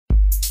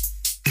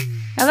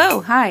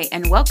Hello, hi,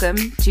 and welcome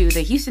to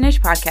the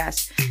Houstonish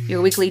Podcast,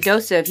 your weekly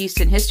dose of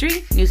Houston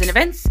history, news and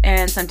events,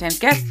 and sometimes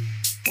guests.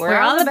 We're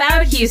all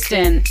about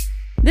Houston.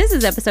 This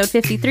is episode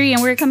 53,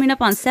 and we're coming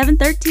up on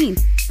 7/13.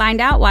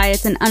 Find out why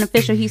it's an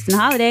unofficial Houston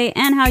holiday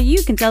and how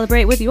you can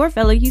celebrate with your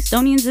fellow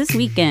Houstonians this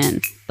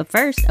weekend. But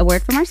first, a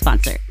word from our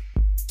sponsor.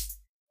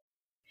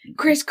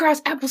 Crisscross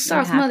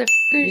applesauce,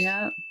 motherfuckers.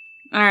 Yep.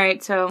 All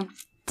right, so...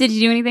 Did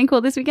you do anything cool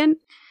this weekend?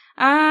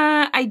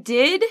 I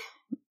did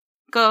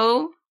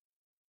go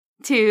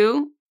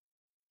to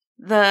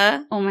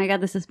the... Oh my god,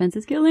 the suspense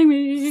is killing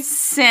me.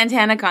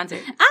 Santana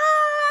concert.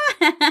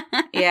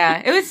 Ah!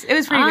 Yeah, it was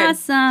pretty good.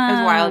 Awesome. It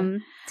was wild. Dude,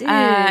 is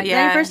yeah. that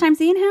your first time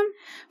seeing him?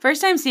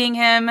 First time seeing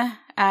him.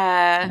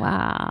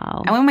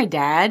 Wow. I went with my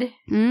dad.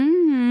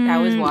 That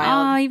was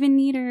wild. Oh, even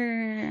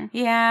neater.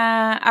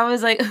 Yeah, I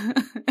was like...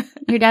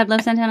 Your dad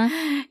loves Santana?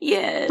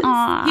 Yes.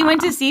 Aww. He went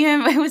to see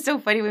him. It was so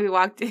funny when we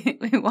walked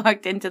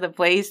into the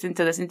place,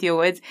 into the Cynthia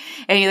Woods,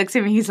 and he looks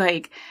at me, he's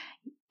like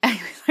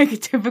a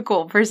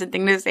typical person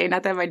thing to say.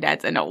 Not that my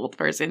dad's an old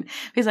person.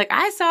 He's like,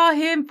 I saw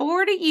him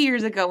 40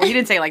 years ago. Well, he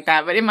didn't say it like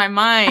that, but in my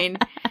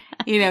mind,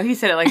 he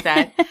said it like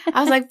that. I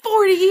was like,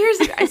 40 years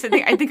ago. I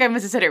think I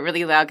must have said it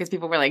really loud because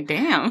people were like,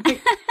 damn.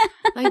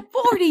 Like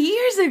 40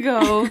 years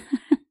ago.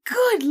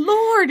 Good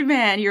Lord,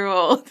 man, you're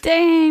old.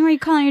 Dang, why are you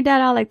calling your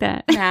dad out like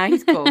that? Nah,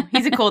 he's cool.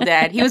 He's a cool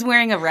dad. He was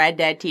wearing a Rad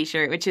Dad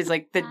t-shirt, which is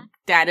like the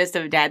daddest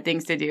of dad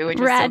things to do,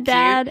 which is so cute.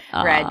 Dad?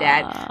 Rad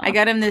Dad. I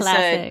got him this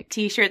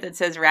t-shirt that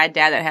says Rad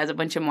Dad that has a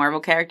bunch of Marvel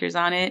characters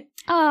on it.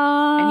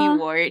 Aww. And he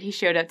wore it. He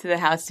showed up to the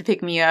house to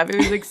pick me up. It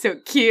was like so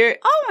cute.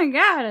 Oh my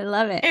god, I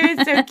love it. It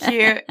was so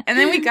cute. And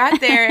then we got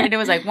there and it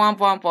was like womp,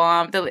 womp,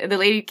 womp. The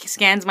lady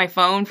scans my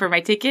phone for my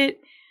ticket.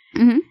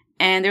 Mm-hmm.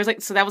 And there was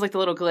that was like the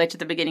little glitch at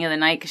the beginning of the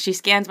night because she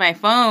scans my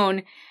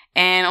phone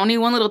and only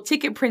one little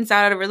ticket prints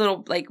out of her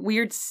little like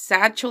weird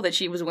satchel that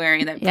she was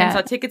wearing that prints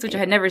out tickets, which I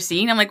had never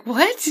seen. I'm like,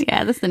 what?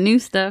 Yeah, that's the new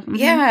stuff. Mm-hmm.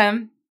 Yeah.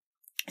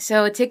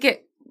 So a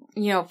ticket,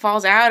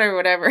 falls out or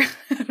whatever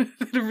out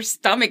of her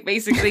stomach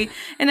basically.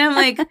 And I'm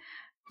like,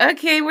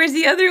 okay, where's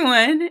the other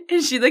one?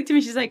 And she looked at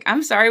me. She's like,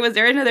 I'm sorry, was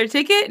there another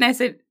ticket? And I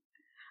said,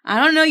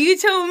 I don't know. You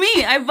told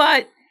me. I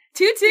bought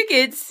 2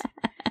 tickets.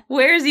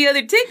 Where's the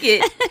other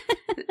ticket?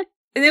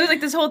 And it was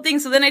like this whole thing.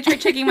 So then I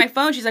tried checking my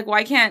phone. She's like, well,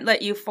 I can't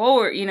let you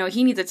forward.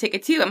 He needs a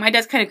ticket too. And my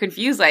dad's kind of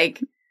confused.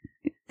 Like,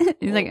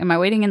 he's like, am I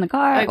waiting in the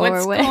car? Like,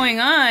 or what's going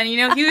on? He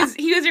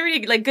was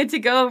already like good to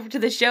go to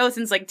the show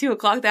since like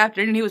 2:00 that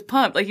afternoon. He was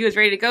pumped. Like he was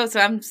ready to go. So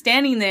I'm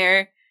standing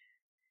there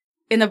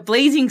in the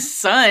blazing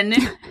sun,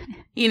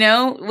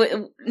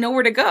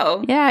 nowhere to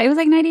go. Yeah. It was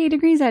like 98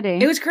 degrees that day.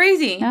 It was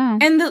crazy. Yeah.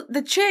 And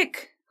the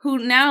chick who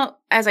now,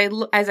 as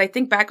I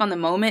think back on the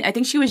moment, I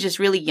think she was just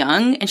really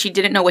young and she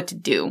didn't know what to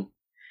do.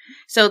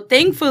 So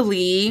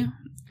thankfully,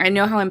 I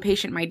know how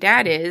impatient my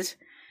dad is,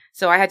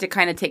 so I had to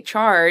kind of take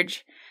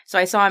charge. So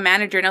I saw a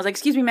manager, and I was like,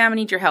 excuse me, ma'am, I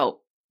need your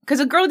help. Because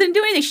the girl didn't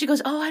do anything. She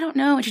goes, oh, I don't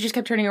know. And she just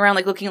kept turning around,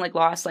 like, looking, like,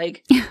 lost.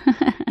 Like,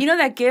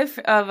 that gif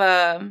of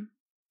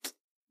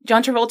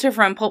John Travolta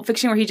from Pulp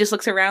Fiction where he just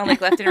looks around,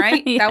 like, left and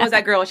right? Yeah. That was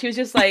that girl. She was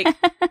just like,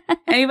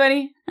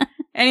 anybody?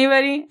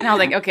 Anybody? And I was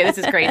like, okay, this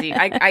is crazy.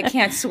 I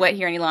can't sweat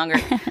here any longer.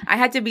 I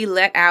had to be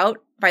let out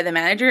by the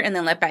manager and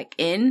then let back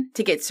in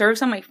to get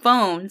service on my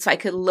phone so I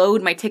could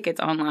load my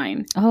tickets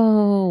online.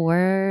 Oh,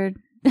 word.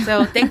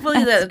 So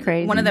thankfully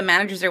one of the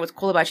managers there was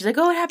cool about it. She's like,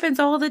 oh, it happens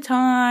all the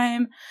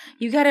time.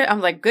 You gotta,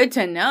 I'm like, good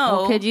to know.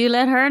 Well, could you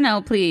let her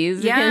know,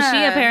 please? Yeah. Because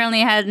she apparently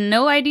had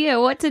no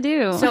idea what to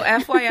do. So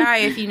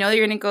FYI, if you know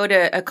you're gonna go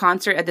to a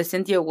concert at the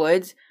Cynthia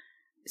Woods,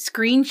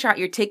 screenshot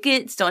your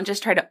tickets. Don't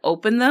just try to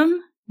open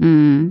them.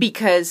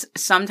 Because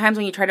sometimes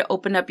when you try to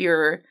open up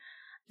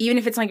even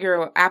if it's like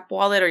your app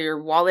wallet or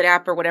your wallet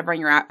app or whatever on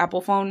your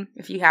Apple phone,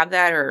 if you have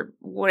that or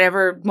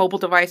whatever mobile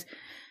device,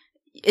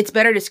 it's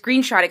better to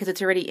screenshot it because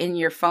it's already in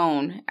your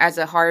phone as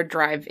a hard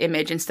drive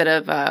image instead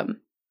of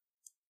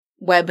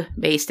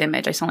web-based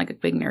image. I sound like a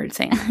big nerd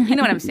saying that. You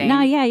know what I'm saying? No,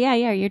 yeah.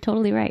 You're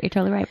totally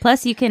right.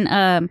 Plus, you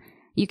can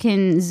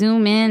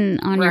zoom in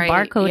on your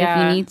barcode if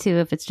you need to,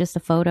 if it's just a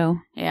photo.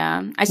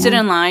 Yeah. I stood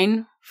in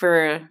line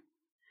for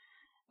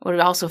what it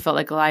also felt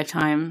like a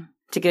lifetime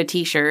to get a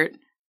t-shirt.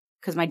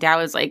 Because my dad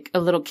was like a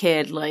little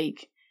kid,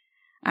 like,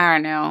 I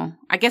don't know.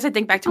 I guess I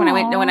think back to when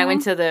I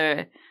went to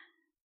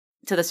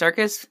the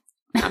circus.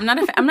 I'm not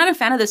a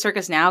fan of the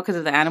circus now because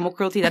of the animal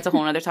cruelty. That's a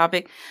whole other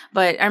topic.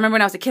 But I remember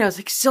when I was a kid, I was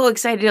like so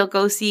excited to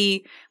go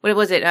see, what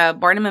was it,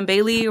 Barnum and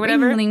Bailey or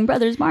whatever? Ringling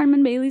Brothers, Barnum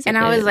and Bailey. And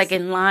I was like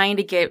in line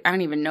to get, I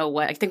don't even know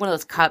what, I think one of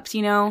those cups,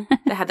 that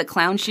had the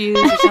clown shoes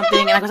or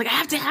something. And I was like, I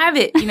have to have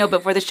it,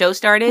 before the show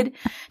started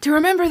to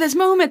remember this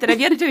moment that I've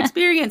yet to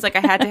experience. Like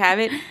I had to have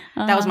it.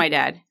 That was my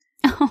dad.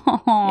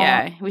 Aww.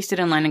 Yeah, we stood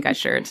in line and got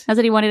shirts. I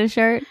said he wanted a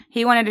shirt?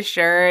 He wanted a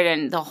shirt,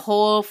 and the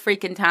whole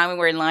freaking time we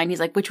were in line, he's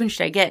like, which one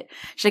should I get?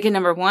 Should I get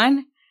number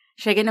 1?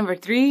 Should I get number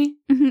 3?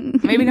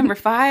 Maybe number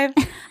 5?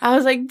 I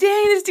was like,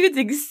 dang, this dude's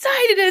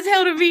excited as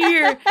hell to be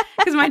here.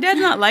 Because my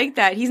dad's not like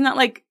that. He's not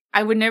like,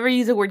 I would never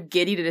use the word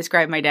giddy to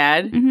describe my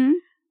dad.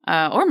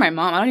 Or my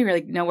mom. I don't even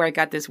really know where I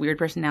got this weird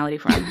personality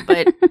from.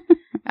 But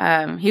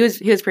He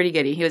was pretty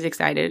giddy. He was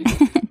excited.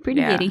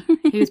 Pretty giddy.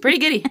 He was pretty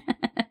giddy.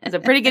 He's a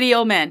pretty giddy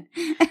old man.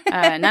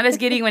 Not as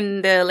giddy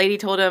when the lady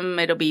told him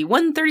it'll be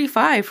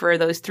 $135 for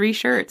those 3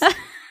 shirts.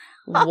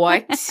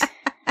 What?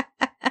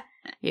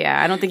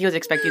 Yeah, I don't think he was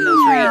expecting those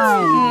rates.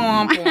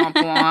 Womp, womp,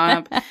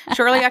 womp.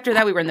 Shortly after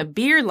that, we were in the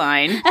beer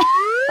line.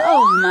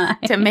 Oh,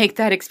 my. To make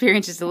that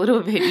experience just a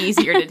little bit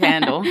easier to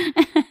handle.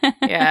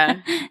 Yeah.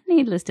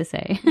 Needless to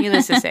say,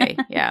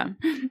 yeah.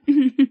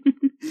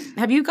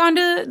 Have you gone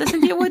to the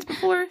Cynthia Woods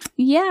before?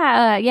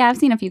 Yeah, I've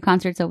seen a few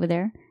concerts over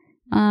there.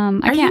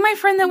 Are you my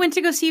friend that went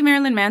to go see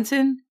Marilyn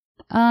Manson?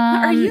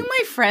 Are you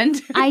my friend?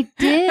 I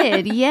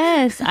did.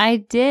 Yes, I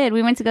did.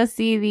 We went to go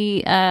see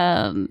the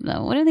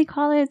what do they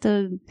call it?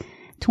 The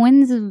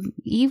Twins of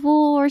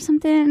Evil or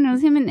something. It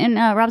was him and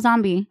Rob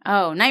Zombie.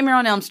 Oh, Nightmare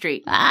on Elm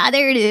Street.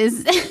 There it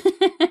is.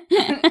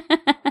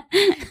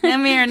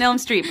 Nightmare on Elm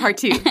Street, Part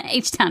 2.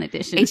 H-Town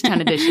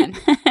Edition.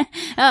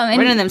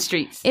 Running them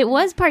streets. It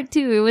was Part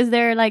 2. It was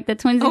their, like, the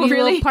Twins of Evil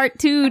really? Part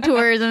 2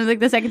 tours. It was, like,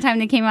 the second time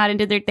they came out and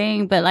did their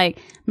thing. But, like,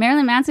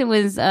 Marilyn Manson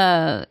was,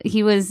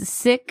 he was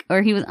sick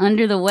or he was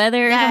under the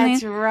weather or something.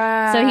 That's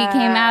right. So he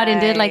came out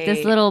and did, like,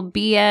 this little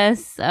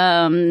BS,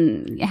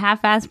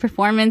 half-ass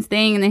performance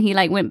thing. And then he,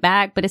 like, went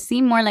back. But it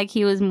seemed more like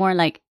he was more,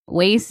 like,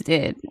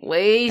 wasted.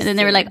 And then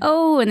they were like,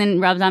 oh, and then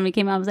Rob Zombie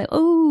came out and was like,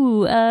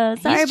 oh,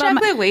 sorry he's about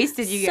my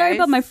wasted, you guys. Sorry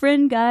about my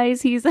friend,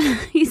 guys. He's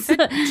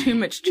too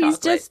much chocolate. He's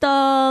just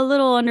a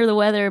little under the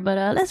weather, but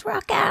let's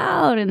rock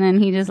out. And then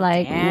he just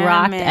like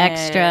rocked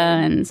extra,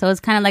 and so it's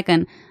kind of like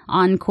an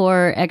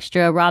encore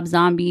extra Rob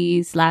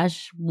Zombie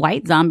 /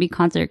 White Zombie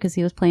concert because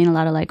he was playing a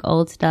lot of like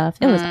old stuff.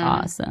 It was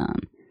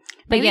awesome.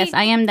 But Maybe... yes,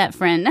 I am that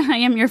friend. I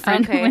am your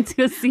friend who went to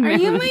go see me. Are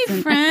you my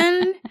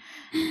friend?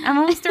 I'm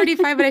almost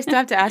 35, but I still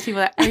have to ask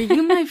people that. Are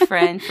you my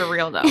friend for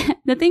real, though?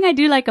 The thing I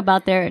do like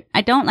about there,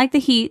 I don't like the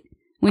heat.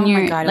 When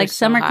you're like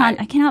summer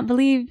I cannot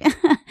believe.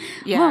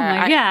 Yeah, oh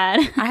my god!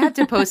 I have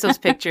to post those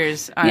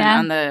pictures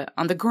on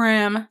the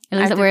gram. Do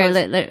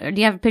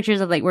you have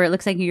pictures of like where it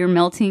looks like you're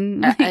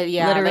melting?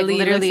 Yeah, literally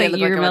it looked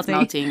like I was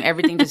melting.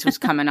 Everything just was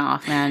coming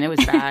off, man. It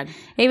was bad.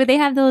 Hey, but they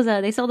have those.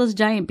 They sell those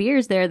giant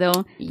beers there,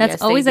 though. That's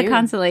always a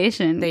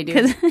consolation. They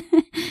do.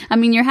 I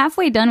mean, you're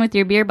halfway done with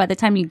your beer by the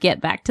time you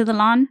get back to the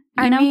lawn.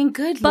 I mean,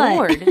 good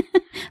Lord.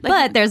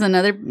 But there's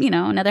another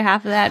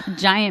half of that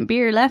giant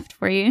beer left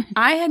for you.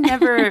 I had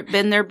never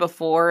been there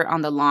before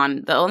on the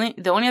lawn. The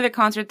only other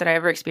concert that I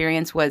ever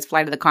experienced was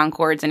Flight of the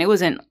Conchords, and it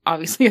wasn't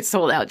obviously a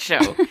sold out show.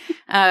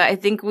 I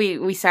think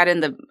we sat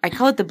in I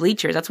call it the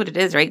bleachers. That's what it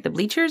is, right? The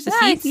bleachers, the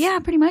seats. Yeah,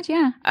 pretty much.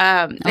 Yeah.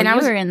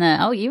 You were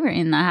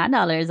in the high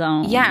dollar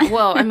zone. Yeah.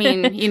 Well, I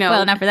mean,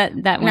 well, not for that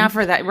one. Not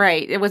for that,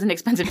 right? It wasn't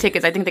expensive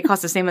tickets. I think they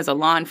cost the same as a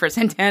lawn for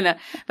Santana.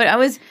 But I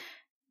was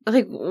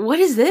like, what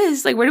is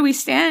this? Like, where do we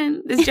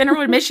stand? This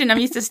general admission. I'm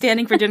used to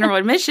standing for general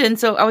admission,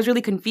 so I was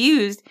really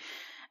confused.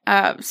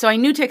 So I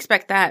knew to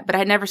expect that, but I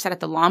had never sat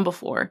at the lawn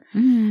before.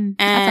 And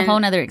that's a whole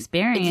nother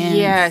experience.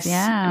 Yes.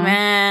 Yeah.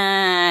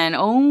 Man.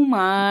 Oh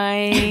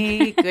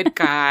my good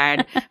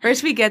God.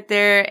 First we get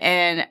there,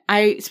 and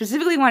I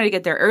specifically wanted to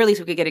get there early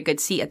so we could get a good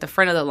seat at the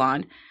front of the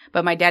lawn.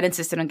 But my dad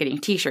insisted on getting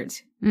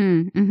T-shirts.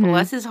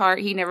 Bless his heart.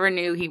 He never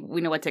knew. We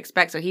know what to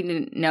expect, so he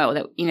didn't know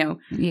that,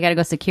 You got to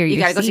go secure your seats.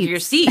 You got to go secure your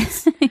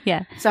seats.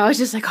 Yeah. So I was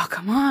just like, oh,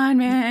 come on,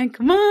 man.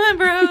 Come on,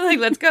 bro. Like,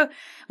 let's go.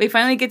 We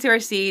finally get to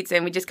our seats,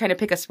 and we just kind of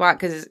pick a spot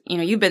because,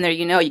 you've been there,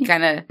 you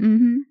kind of,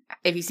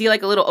 if you see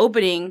like a little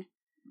opening,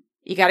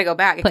 you got to go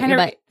back. It kind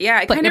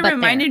of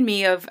reminded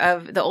me of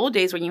the old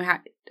days when you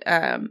had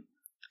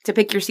to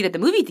pick your seat at the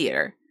movie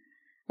theater.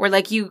 Where,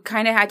 like, you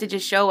kind of had to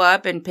just show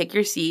up and pick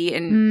your seat,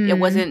 and it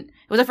was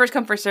a first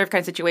come, first serve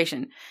kind of situation.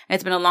 And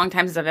it's been a long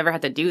time since I've ever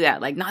had to do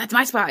that. Like, no, that's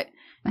my spot.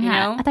 You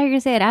know? I thought you were going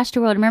to say at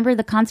Astroworld. Remember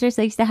the concerts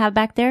they used to have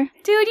back there?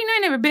 Dude, I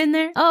never been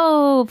there.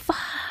 Oh,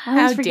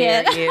 I always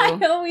forget.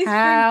 Dare you?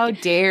 How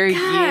dare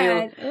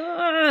you?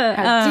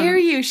 How dare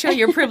you show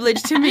your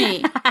privilege to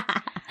me?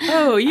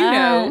 Oh,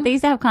 They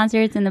used to have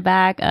concerts in the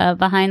back,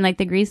 behind, like,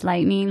 the Grease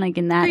Lightning, like,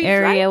 in that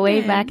area,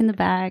 way back in the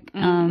back.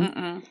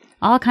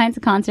 All kinds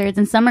of concerts,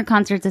 and summer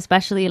concerts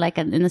especially, like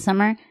in the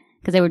summer,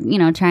 because they were,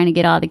 trying to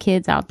get all the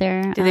kids out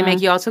there. Did they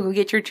make you also go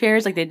get your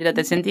chairs like they did at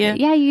the Cynthia?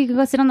 Yeah, you could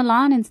go sit on the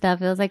lawn and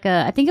stuff. It was like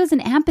I think it was an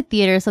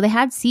amphitheater, so they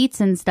had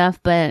seats and stuff,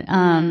 but,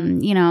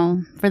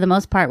 for the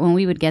most part, when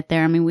we would get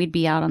there, I mean, we'd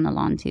be out on the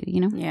lawn too,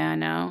 Yeah,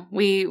 no.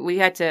 We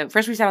had to,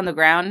 first we sat on the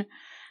ground,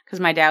 because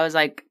my dad was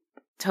like,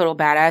 total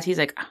badass. He's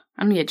like,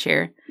 I'm gonna get a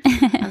chair.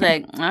 I was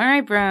like, all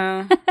right,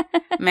 bro.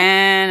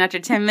 Man, after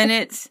 10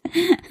 minutes,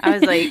 I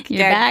was like,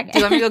 Dad, do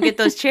you want me to go get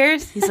those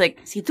chairs? He's like,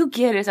 si tú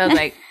quieres. I was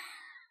like,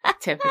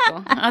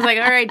 typical. I was like,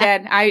 all right,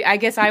 Dad, I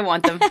guess I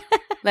want them.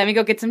 Let me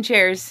go get some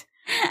chairs.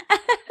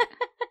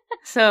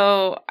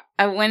 So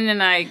I went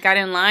and I got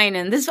in line,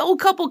 and this old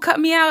couple cut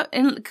me out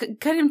and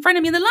cut in front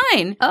of me in the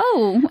line.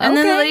 Oh, okay. And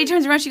then the lady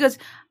turns around, she goes,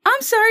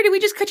 I'm sorry, did we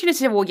just cut you? And I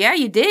said, well, yeah,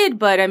 you did,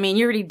 but I mean,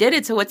 you already did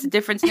it, so what's the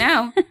difference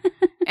now?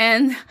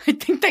 And I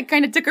think that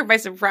kind of took her by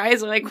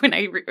surprise, like, when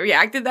I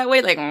reacted that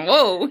way, like,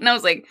 whoa. And I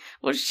was like,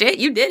 well, shit,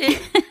 you did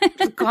it. I'm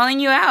just calling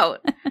you out.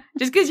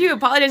 Just because you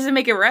apologize doesn't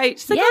make it right.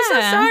 She's like, I'm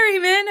so sorry,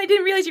 man. I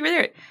didn't realize you were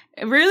there.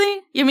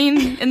 Really? You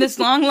mean in this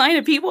long line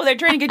of people that are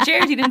trying to get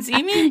chairs, you didn't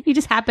see me? You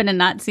just happened to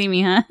not see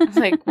me, huh? I was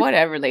like,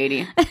 whatever,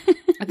 lady.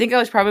 I think I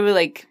was probably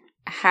like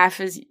half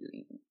as...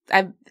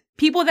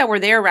 people that were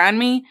there around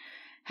me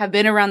have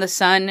been around the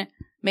sun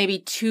maybe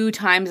 2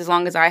 times as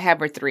long as I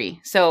have, or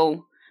 3.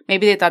 So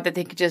maybe they thought that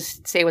they could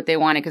just say what they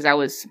wanted because I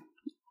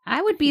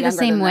would be the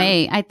same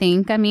way, I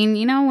think. I mean,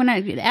 you know, when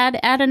I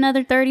add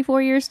another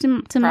 34 years to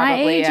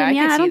my age, and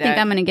I don't think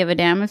I'm going to give a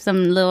damn if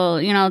some little,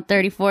 you know,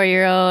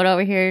 34-year-old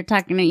over here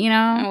talking to, you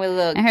know,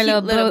 with her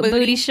little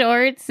booty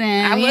shorts.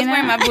 And I was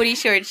wearing my booty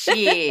shorts,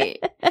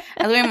 shit.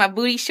 I was wearing my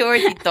booty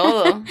shorts y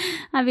todo.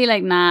 I'd be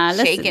like, nah,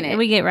 shaking it.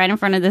 We get right in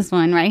front of this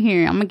one right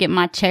here. I'm going to get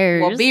my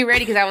chairs. Well, be ready,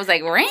 because I was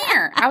like,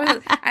 rare.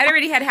 I'd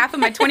already had half of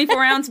my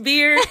 24-ounce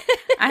beer.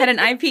 I had an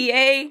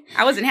IPA.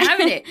 I wasn't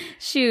having it.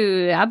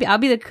 Shoot, I'll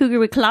be the cougar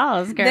with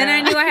claws, girl. Then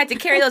I knew I had to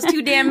carry those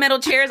 2 damn metal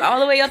chairs all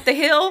the way up the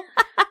hill.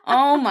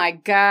 Oh my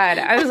God.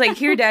 I was like,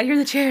 here, Dad, here are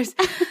the chairs.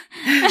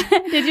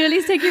 Did you at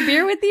least take your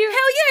beer with you?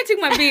 Hell yeah, I took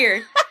my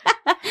beer.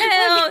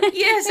 Hell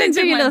yes, I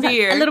took my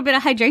beer. A little bit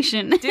of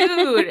hydration.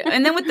 Dude.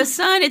 And then with the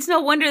sun, it's no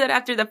wonder that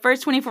after the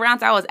first 24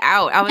 ounce, I was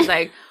out. I was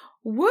like,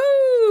 woo.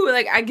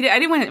 Like, I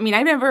didn't want to, I mean,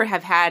 I never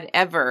have had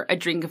ever a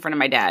drink in front of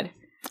my dad.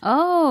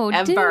 Oh,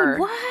 ever. Dude,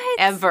 what?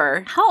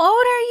 Ever. How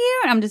old are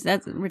you?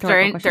 That's a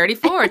rhetorical question.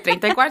 34,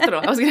 34.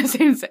 I was going to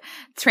say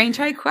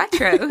 34.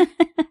 3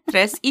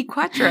 y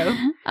 4.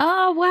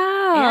 Oh,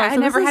 wow. Yeah, I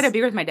never had a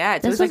beer with my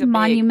dad. So this it was like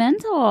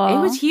monumental. It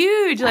was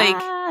huge. Like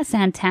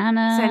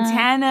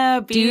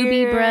Santana, beer.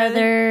 Doobie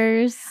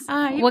Brothers.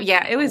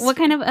 It was. What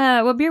kind of,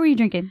 what beer were you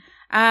drinking?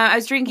 I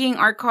was drinking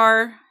Art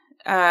Car,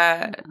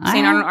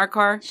 St. Arnold Art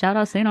Car. Shout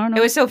out St. Arnold.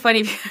 It was so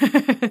funny.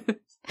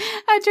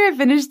 After I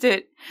finished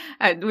it,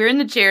 we're in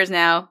the chairs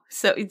now,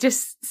 so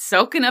just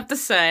soaking up the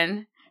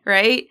sun,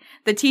 right?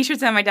 The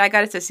T-shirts that my dad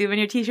got us, the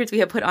souvenir T-shirts we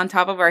had put on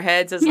top of our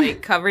heads as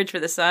like coverage for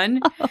the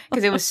sun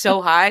because it was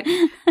so hot.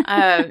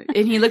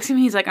 And he looks at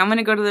me, he's like, "I'm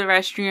gonna go to the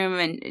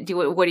restroom and do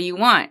what do you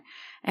want?"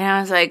 And I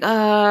was like,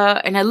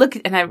 and I look,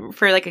 and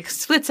for like a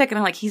split second,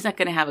 I'm like, he's not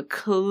gonna have a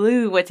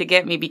clue what to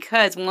get me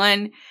because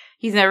 1,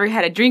 he's never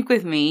had a drink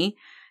with me.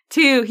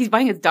 2, he's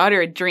buying his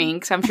daughter a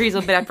drink, so I'm sure he's a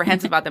little bit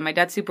apprehensive about that. My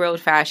dad's super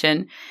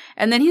old-fashioned.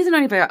 And then he doesn't know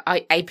anything about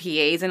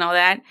IPAs and all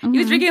that. Mm-hmm. He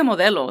was drinking a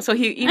Modelo, so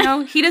he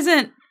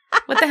doesn't,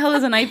 what the hell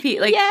is an IPA?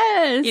 Like,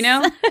 yes. You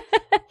know?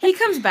 He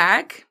comes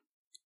back,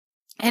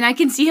 and I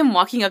can see him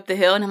walking up the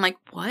hill, and I'm like,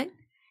 what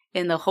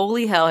in the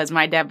holy hell has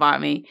my dad bought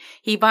me?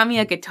 He bought me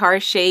a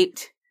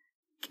guitar-shaped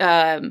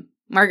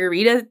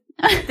margarita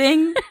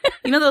thing.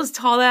 You know those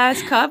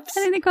tall-ass cups?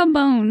 I think they're called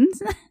bones.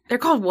 They're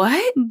called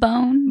what?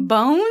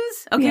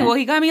 Bones? Okay, yeah. Well,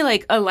 he got me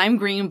like a lime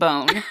green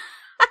bone.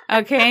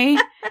 Okay?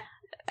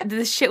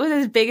 The shit was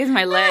as big as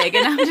my leg.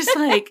 And I'm just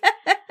like,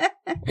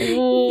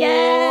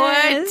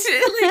 yes.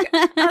 What?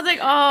 Like, I was like,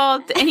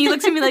 oh. And he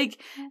looks at me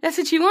like, that's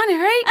what you wanted,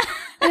 right?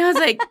 And I was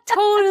like,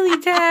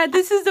 totally, Dad.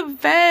 This is the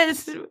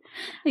best.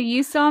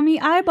 You saw me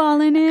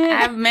eyeballing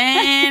it.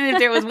 Man, if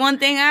there was one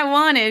thing I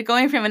wanted,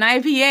 going from an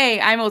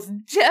IPA, I most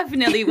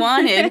definitely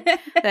wanted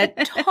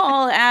that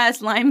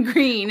tall-ass lime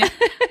green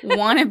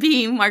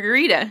wannabe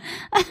margarita.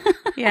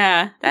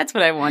 Yeah, that's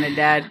what I wanted,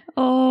 Dad.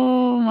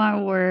 Oh,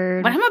 my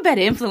word. But I'm a bad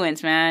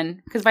influence,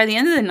 man. Because by the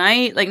end of the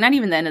night, like not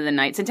even the end of the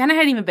night, Santana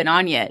hadn't even been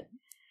on yet.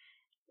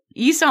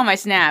 You saw my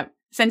snap.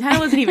 Santana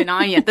wasn't even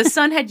on yet. The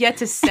sun had yet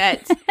to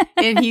set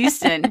in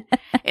Houston.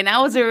 And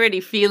I was already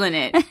feeling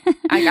it.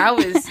 Like I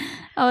was...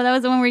 Oh, that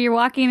was the one where you're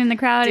walking in the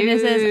crowd and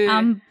it says,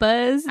 I'm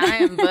buzzed. I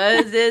am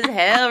buzzed as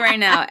hell right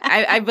now.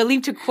 I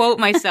believe to quote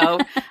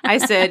myself, I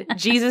said,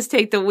 Jesus,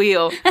 take the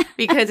wheel.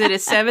 Because it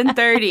is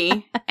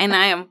 7:30 and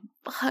I am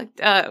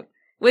fucked up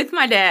with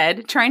my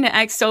dad trying to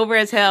act sober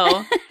as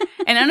hell.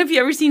 And I don't know if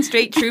you've ever seen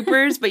Straight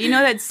Troopers, but you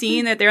know that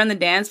scene that they're on the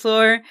dance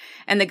floor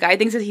and the guy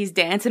thinks that he's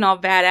dancing all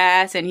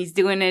badass and he's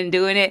doing it and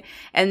doing it.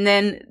 And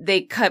then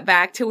they cut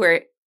back to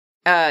where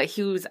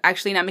he was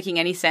actually not making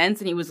any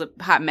sense and he was a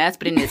hot mess.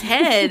 But in his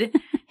head,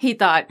 he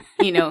thought,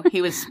 you know,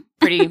 he was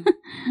pretty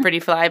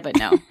fly, but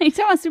no. You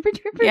talking about Super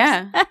Troopers?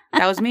 Yeah,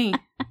 that was me.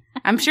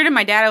 I'm sure to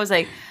my dad, I was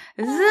like,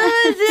 this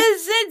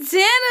is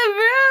Santana,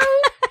 bro.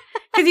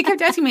 Because he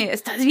kept asking me,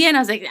 ¿Estás bien? I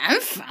was like, I'm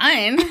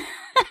fine.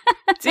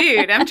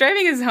 Dude, I'm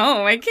driving us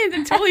home. I'm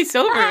totally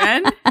sober,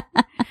 man.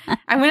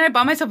 I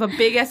bought myself a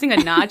big ass thing of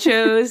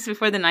nachos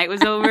before the night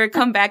was over.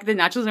 Come back, the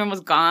nachos are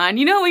almost gone.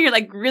 You know when you're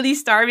like really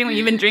starving when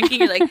you've been drinking?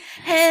 You're like,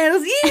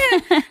 hells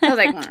yeah. I was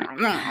like,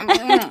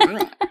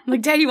 I'm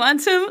like, Dad, you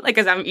want some? Like,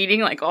 because I'm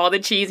eating like all the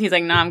cheese. He's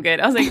like, no, I'm good.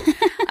 I was like, all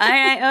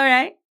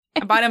right.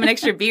 I bought him an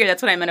extra beer.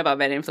 That's what I meant about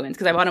bad influence,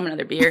 because I bought him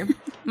another beer.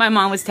 My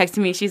mom was texting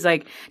me. She's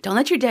like, don't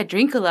let your dad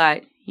drink a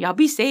lot. Y'all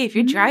be safe.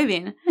 You're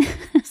driving.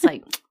 It's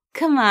like,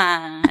 come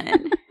on.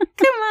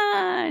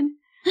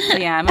 So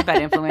yeah, I'm a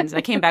bad influence.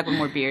 I came back with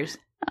more beers.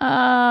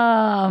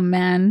 Oh,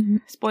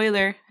 man.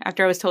 Spoiler.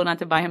 After I was told not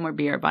to buy him more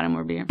beer, I bought him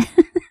more beer.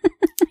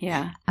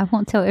 Yeah. I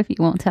won't tell if you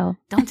won't tell.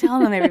 Don't tell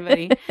them,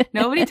 everybody.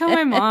 Nobody tell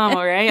my mom,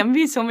 all right? I'm going to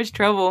be in so much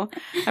trouble.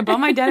 I bought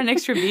my dad an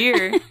extra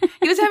beer.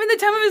 He was having the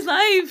time of his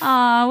life.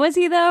 Aw, was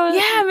he though?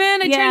 Yeah,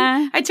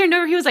 man. I turned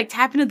over. He was like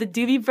tapping to the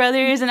Doobie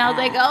Brothers, and I was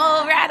like,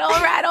 all right.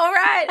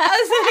 I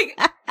was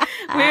like,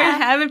 we're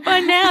having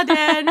fun now,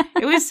 Dad.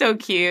 It was so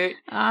cute.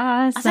 Awesome.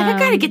 I was like, I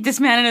gotta get this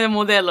man another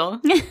Modelo.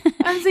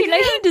 I was like,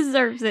 he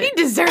deserves it. He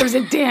deserves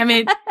it, damn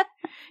it.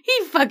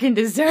 He fucking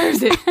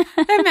deserves it.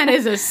 That man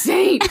is a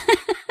saint.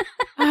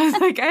 I was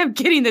like, I am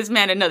getting this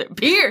man another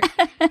beer.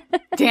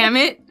 Damn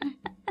it.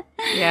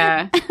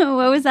 Yeah.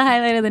 What was the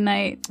highlight of the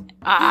night?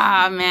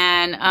 Ah,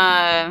 man.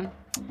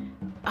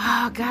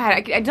 Oh,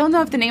 God. I don't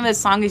know if the name of the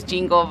song is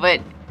Jingle, but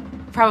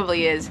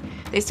probably is.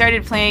 They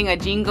started playing a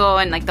jingle,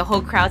 and like the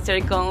whole crowd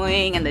started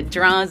going, and the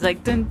drums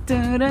like dun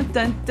dun dun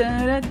dun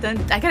dun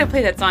dun. I gotta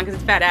play that song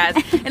because it's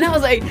badass. And I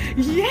was like,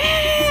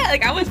 yeah,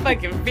 like I was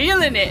fucking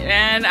feeling it,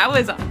 man. I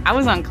was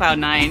on cloud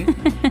nine.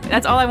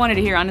 That's all I wanted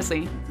to hear,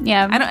 honestly.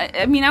 Yeah.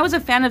 I was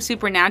a fan of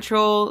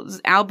Supernatural's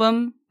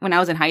album when I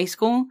was in high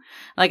school.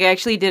 Like I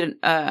actually did.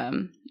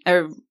 I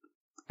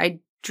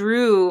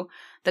drew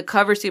the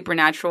cover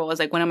Supernatural as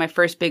like one of my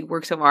first big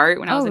works of art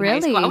when I was in high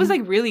school. I was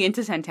like really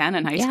into Santana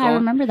in high school. Yeah, I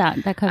remember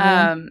that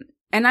cover.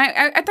 And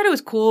I thought it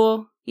was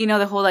cool, you know,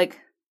 the whole like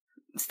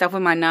stuff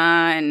with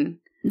Mana, and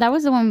that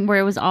was the one where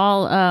it was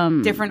all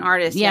different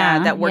artists,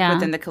 that worked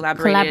within the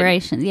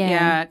collaborations.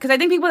 Yeah, because I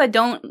think people that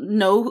don't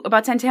know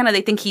about Santana,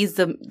 they think he's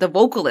the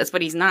vocalist,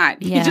 but he's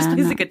not. He just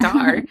plays the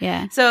guitar.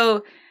 Yeah.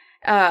 So,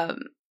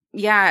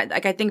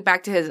 like I think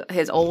back to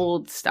his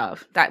old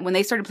stuff. That when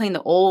they started playing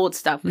the old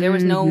stuff, there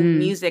was no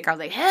music. I was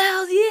like,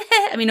 hell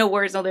yeah! I mean, no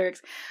words, no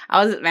lyrics.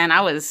 I was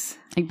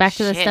like back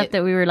to the stuff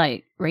that we were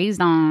like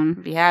raised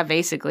on. Yeah,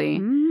 basically.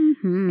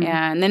 Mm-hmm.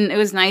 Yeah, and then it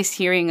was nice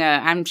hearing.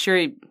 I'm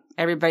sure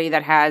everybody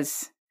that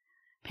has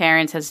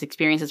parents has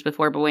experienced this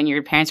before, but when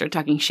your parents are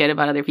talking shit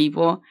about other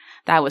people,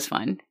 that was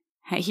fun.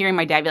 Hearing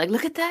my dad be like,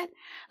 look at that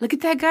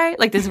guy.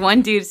 Like this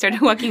one dude started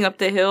walking up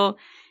the hill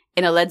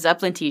in a Led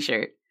Zeppelin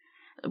t-shirt.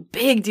 A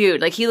big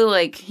dude. Like he looked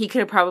like he could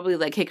have probably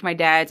like kicked my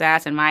dad's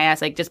ass and my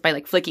ass like just by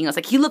like flicking us.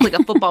 Like he looked like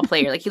a football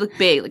player. Like he looked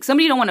big. Like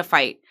somebody you don't want to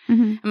fight.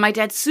 Mm-hmm. And my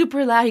dad's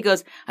super loud. He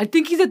goes, I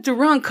think he's at the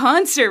wrong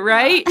concert,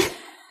 right?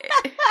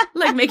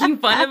 Like making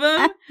fun of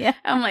him. Yeah.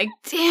 I'm like,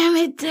 damn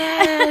it,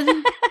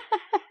 Dad.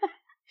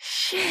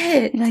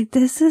 Shit. You're like,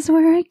 this is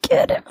where I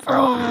get it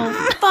from.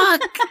 Oh,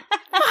 fuck.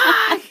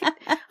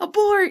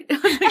 Abort.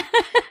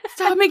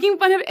 Stop making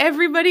fun of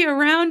everybody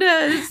around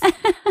us.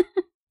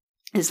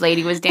 This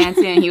lady was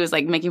dancing, and he was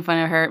like making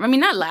fun of her. I mean,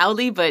 not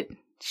loudly, but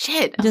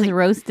shit. Just like,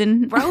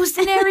 roasting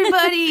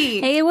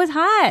everybody. Hey, it was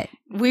hot.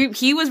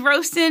 He was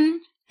roasting.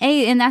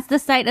 Hey, and that's the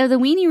site of the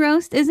weenie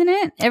roast, isn't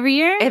it? Every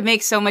year? It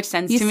makes so much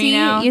sense to me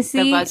now. You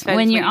see,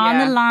 when you're on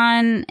the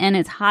lawn and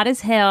it's hot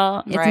as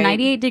hell, it's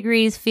 98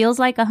 degrees, feels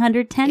like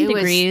 110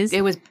 degrees.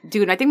 It was,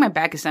 dude, I think my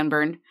back is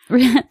sunburned.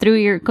 Through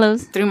your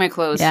clothes? Through my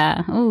clothes.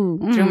 Yeah. Ooh.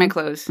 Through my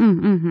clothes.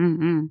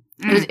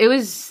 It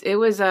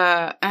was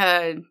a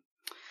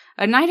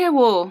night I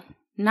will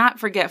not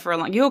forget for a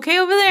long. You okay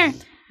over there?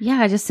 Yeah,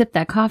 I just sipped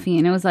that coffee,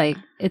 and it was like,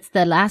 it's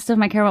the last of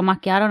my caramel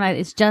macchiato, and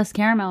it's just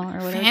caramel or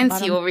whatever.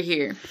 Fancy over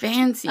here.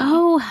 Fancy.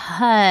 Oh,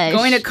 hush.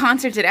 Going to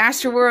concerts at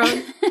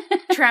Astroworld,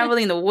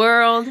 traveling the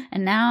world.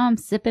 And now I'm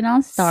sipping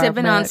on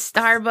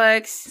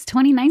Starbucks. It's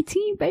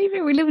 2019,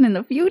 baby. We're living in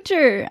the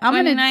future. I'm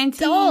an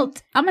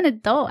adult.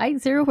 I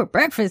eat cereal for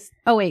breakfast.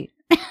 Oh, wait.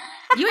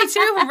 You ate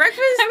cereal for breakfast?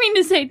 I mean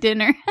to say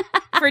dinner.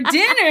 For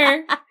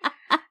dinner?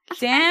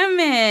 Damn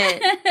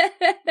it.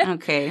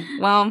 Okay.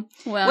 Well,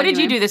 what did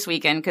you do this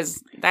weekend?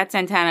 Because that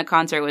Santana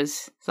concert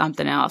was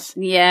something else.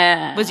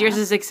 Yeah. Was yours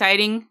as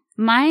exciting?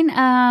 Mine,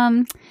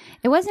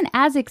 it wasn't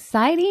as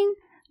exciting,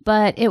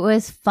 but it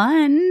was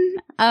fun.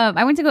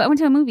 I went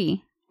to a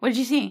movie. What did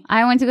you see?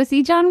 I went to go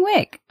see John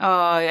Wick.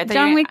 Oh, I thought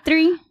John Wick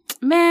 3.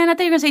 Man, I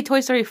thought you were gonna say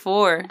Toy Story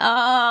 4.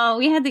 Oh,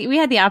 we had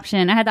the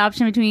option. I had the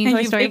option between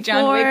Toy Story 4.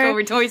 John Wick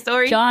over Toy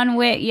Story. John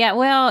Wick, yeah.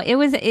 Well,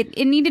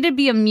 it needed to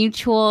be a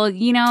mutual,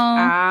 you know.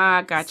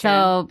 Ah, gotcha.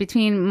 So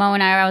between Mo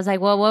and I was like,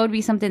 well, what would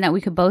be something that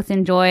we could both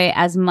enjoy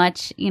as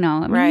much, you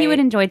know? I mean, he would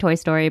enjoy Toy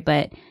Story,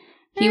 but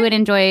he would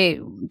enjoy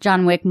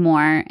John Wick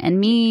more. And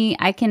me,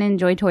 I can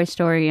enjoy Toy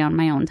Story on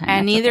my own time.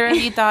 And neither of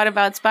you thought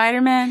about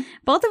Spider-Man?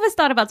 Both of us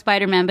thought about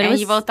Spider-Man, but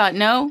you both thought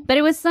no? But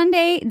it was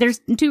Sunday.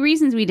 There's two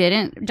reasons we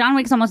didn't. John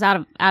Wick's almost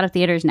out of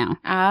theaters now.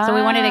 So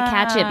we wanted to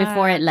catch it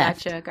before it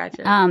left.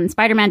 Gotcha.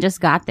 Spider-Man just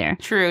got there.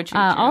 True.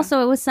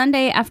 Also, it was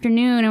Sunday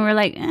afternoon, and we're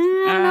like, I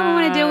don't know if I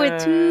want to deal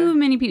with too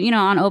many people, you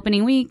know, on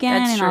opening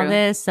weekend all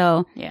this.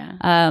 So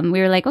yeah. We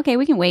were like, okay,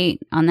 we can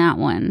wait on that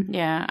one.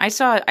 Yeah. I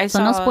saw.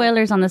 So no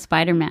spoilers on the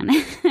Spider-Man.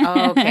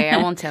 Oh, okay, I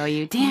won't tell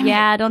you. Damn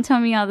Yeah, it. don't tell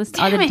me all the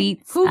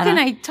deets. Who can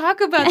I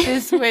talk about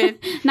this with?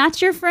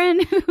 Not your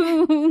friend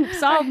who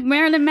saw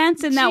Marilyn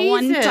Manson that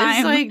one Jesus,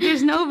 time. like,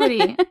 there's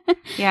nobody.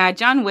 Yeah,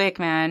 John Wick,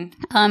 man.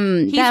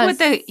 He's what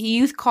the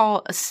youth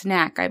call a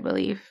snack, I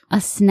believe. A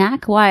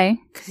snack? Why?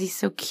 Because he's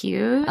so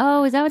cute.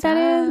 Oh, is that what that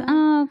is?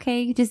 Oh,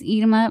 okay. You just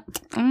eat them up.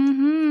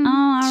 Mm-hmm.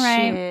 Oh, all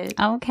right. Shit.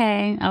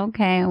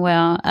 Okay.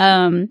 Well,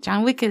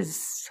 John Wick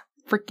is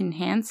freaking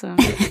handsome.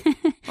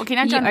 Okay,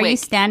 not John Wick. Are you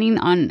standing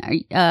on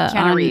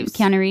Keanu Reeves.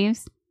 Keanu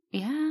Reeves?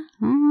 Yeah.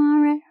 Oh,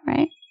 all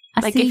right.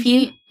 I Like see if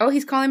he... Oh,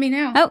 he's calling me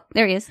now. Oh,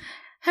 there he is.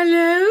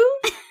 Hello?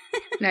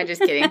 No,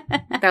 just kidding.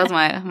 That was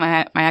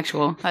my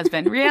actual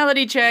husband.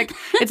 Reality check.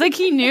 It's like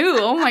he knew.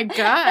 Oh my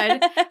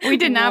God. We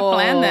did not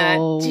plan that.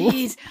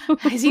 Jeez.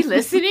 Is he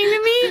listening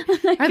to me?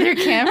 Are there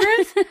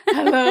cameras?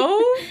 Hello?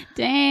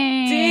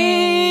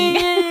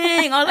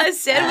 Dang. All I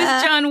said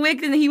was John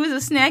Wick and he was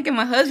a snack and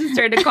my husband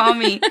started to call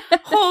me.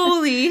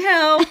 Holy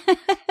hell.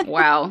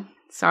 Wow.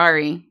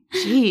 Sorry.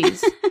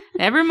 Jeez.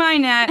 Never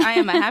mind that. I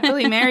am a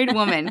happily married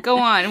woman. Go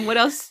on. What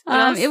else?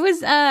 It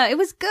was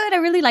good. I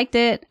really liked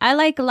it. I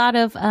like a lot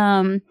of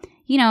action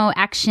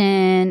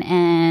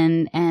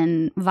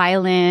and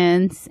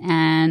violence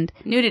and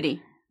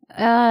Nudity.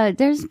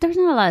 There's not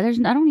a lot. I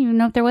don't even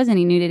know if there was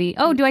any nudity.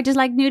 Oh, do I just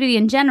like nudity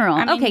in general?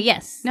 I mean, okay,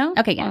 yes. No?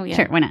 Okay, yeah, Oh, yeah.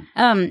 sure, why not?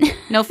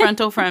 No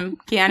frontal from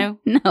Keanu?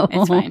 No.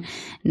 It's fine.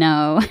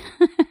 No.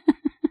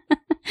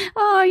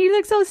 Oh, you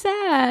look so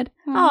sad.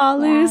 Oh,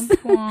 Luce.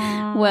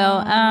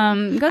 Well,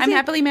 go I'm see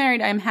happily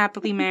married. I'm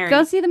happily married.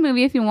 Go see the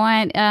movie if you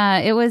want.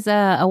 It was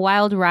a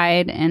wild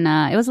ride, and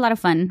it was a lot of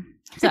fun.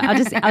 So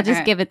I'll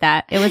just give it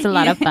that. It was a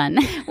lot of fun.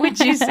 What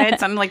you said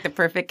sounded like the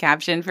perfect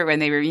caption for when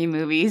they review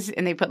movies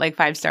and they put like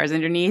 5 stars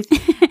underneath.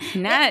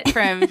 Nat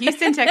from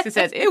Houston, Texas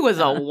says, it was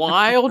a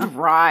wild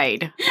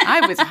ride.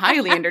 I was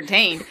highly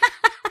entertained.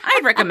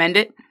 I'd recommend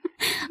it.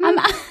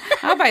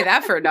 I'll buy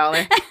that for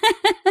 $1.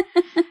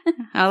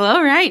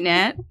 All right,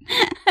 Nat.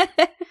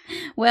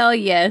 Well,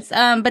 yes.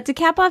 But to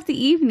cap off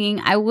the evening,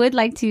 I would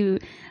like to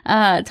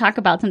talk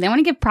about something. I want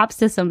to give props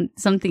to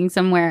something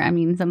somewhere. I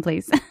mean,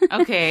 someplace.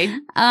 Okay.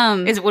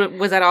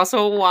 Was that also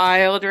a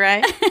wild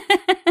ride?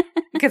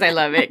 Because I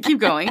love it. Keep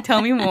going.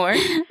 Tell me more.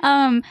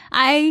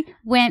 I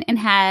went and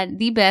had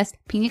the best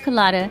pina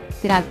colada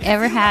that I've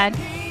ever had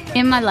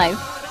in my life.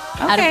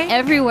 Okay. Out of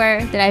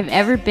everywhere that I've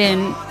ever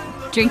been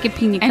drinking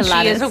pina coladas.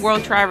 And she is a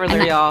world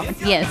traveler, y'all.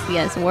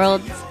 Yes.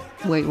 Worlds.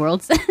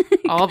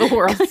 All the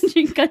worlds.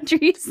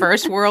 Countries.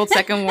 First world,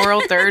 second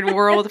world, third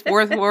world,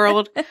 fourth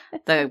world,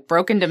 the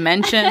broken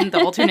dimension,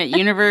 the alternate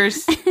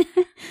universe.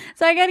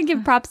 So I got to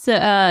give props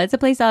to, it's a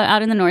place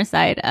out in the north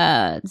side.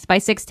 It's by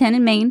 610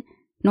 in Maine,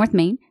 North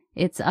Maine.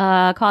 It's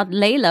called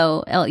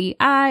Leilo,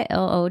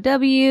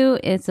 Leillow.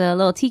 It's a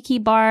little tiki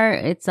bar.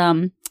 It's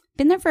been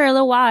there for a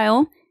little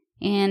while.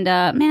 And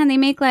man, they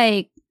make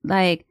like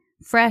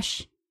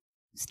fresh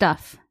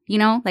stuff.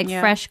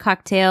 Fresh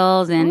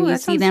cocktails, and you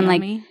see them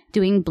yummy. like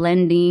doing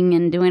blending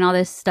and doing all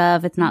this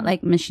stuff. It's not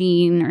like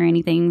machine or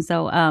anything.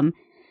 So,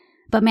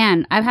 but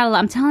man, I've had a lot.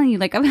 I'm telling you,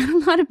 like I've had a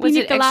lot of pina coladas. Was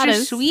it extra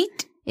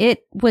sweet?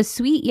 It was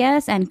sweet,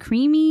 yes, and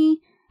creamy,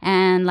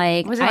 and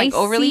like was it icy. like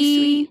overly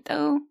sweet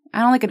though?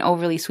 I don't like an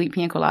overly sweet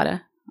pina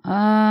colada.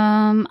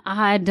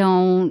 I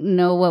don't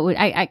know what would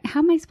I how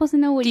am I supposed to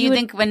know what do you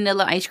think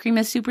vanilla ice cream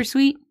is super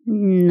sweet?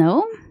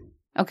 No.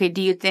 Okay,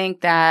 do you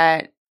think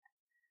that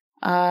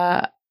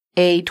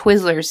a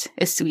Twizzlers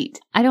is sweet?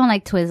 I don't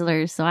like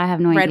Twizzlers, so I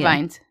have no idea. Red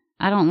Vines.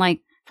 I don't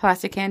like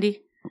plastic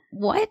candy.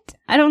 What?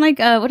 I don't like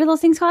what are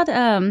those things called?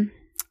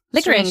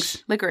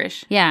 Licorice.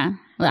 Licorice. Yeah.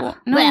 Well,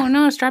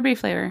 no, strawberry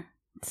flavor.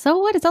 So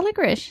what? It's all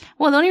licorice.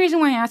 Well, the only reason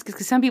why I ask is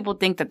because some people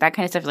think that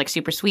kind of stuff is like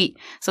super sweet.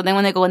 So then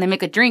when they go and they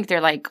make a drink, they're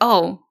like,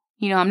 oh,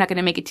 I'm not going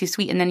to make it too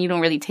sweet. And then you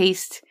don't really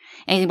taste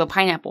anything but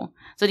pineapple.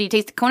 So do you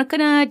taste the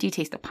coconut? Do you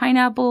taste the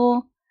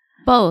pineapple?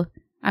 Both.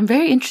 I'm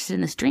very interested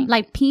in this drink.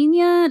 Like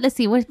pina, let's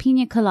see, what does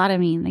pina colada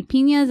mean? Like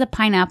pina is a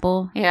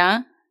pineapple.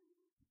 Yeah.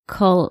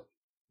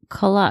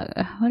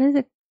 Colada, what is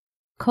it?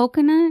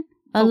 Coconut?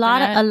 A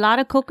lot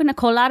of coconut.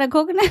 Colada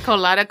coconut?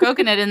 Colada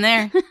coconut in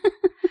there.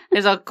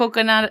 There's a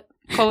coconut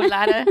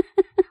colada.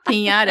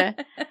 Piñata.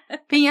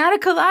 Piñata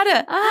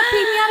colada.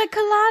 Piñata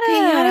colada.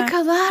 Piñata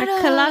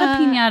colada. Colada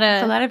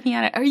piñata. Colada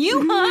piñata. Are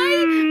you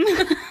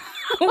high?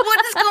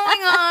 What is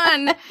going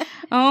on?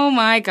 Oh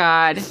my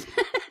God.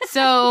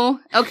 So,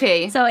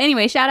 okay. So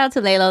anyway, shout out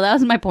to Layla. That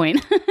was my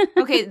point.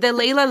 Okay, the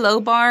Layla Low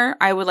Bar,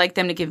 I would like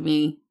them to give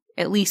me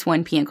at least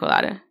one pina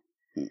colada.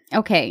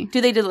 Okay.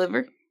 Do they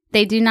deliver?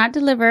 They do not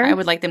deliver. I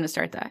would like them to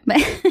start that.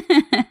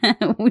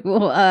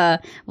 We'll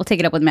take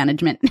it up with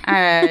management.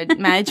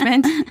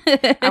 Management?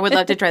 I would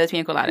love to try this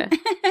pina colada.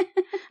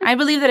 I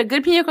believe that a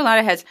good pina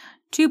colada has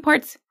 2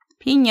 parts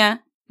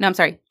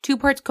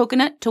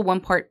coconut to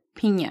 1 part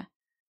pina.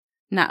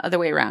 Not other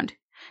way around.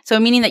 So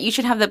meaning that you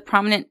should have the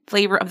prominent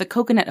flavor of the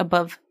coconut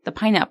above the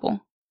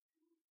pineapple.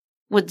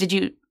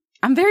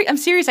 I'm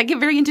serious. I get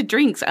very into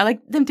drinks. I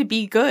like them to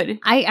be good.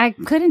 I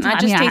couldn't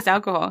not just taste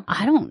alcohol.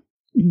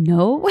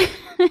 No.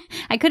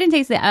 I couldn't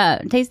taste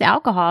the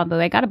alcohol, but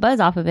I got a buzz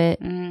off of it.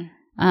 And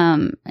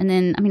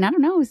then, I mean, I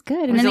don't know, it was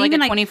good. And Was then it like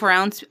even a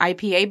 24-ounce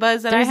IPA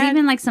buzz that I there's had?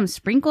 even like some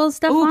sprinkle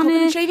stuff on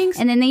coconut it. shavings?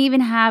 And then they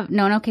even have,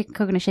 no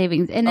coconut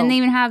shavings. And then they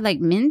even have like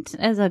mint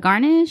as a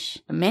garnish.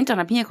 Mint on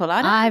a pina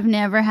colada? I've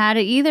never had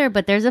it either,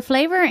 but there's a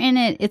flavor in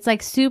it. It's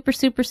like super,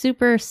 super,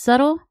 super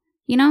subtle,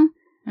 you know?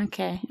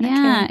 Okay.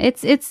 Yeah,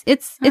 it's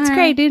right.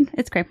 great, dude.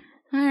 It's great.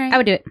 All right. I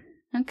would do it.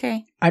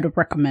 Okay. I'd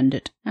recommend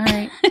it. All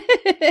right.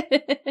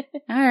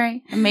 All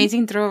right.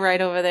 Amazing throw right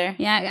over there.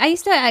 Yeah, I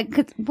used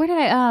to, where did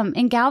I,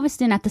 in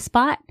Galveston at the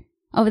spot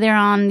over there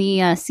on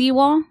the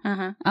seawall,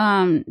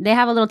 they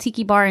have a little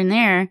tiki bar in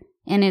there,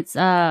 and it's,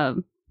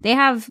 they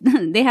have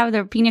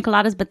their pina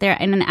coladas, but they're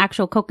in an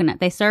actual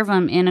coconut. They serve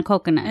them in a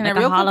coconut. In like a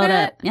real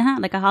coconut?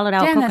 Like a hollowed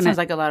out Damn, coconut. that sounds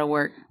like a lot of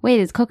work. Wait,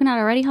 is coconut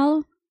already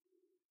hollow?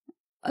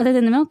 Other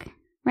than the milk?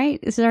 Right?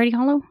 Is it already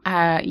hollow?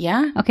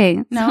 Yeah.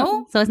 Okay.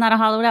 No? So it's not a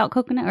hollowed out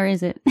coconut, or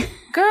is it?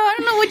 Girl, I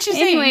don't know what you're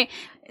saying. Anyway,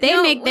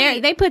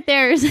 they put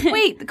theirs.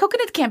 Wait, the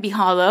coconut can't be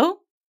hollow.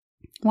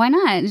 Why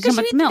not? It's Because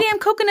just you milk. need the damn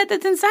coconut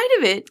that's inside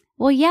of it.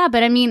 Well, yeah,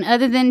 but I mean,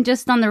 other than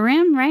just on the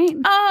rim, right?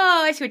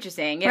 Oh, I see what you're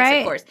saying. Yes, Right?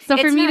 of course. So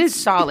for it's me not to-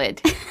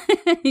 solid.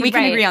 We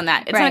can agree on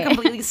that. It's not a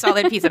completely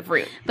solid piece of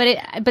fruit. But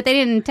they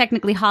didn't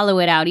technically hollow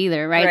it out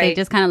either, right? They Right.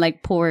 just kind of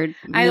like poured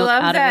milk I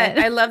love out that. of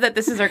it. I love that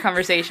this is our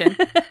conversation.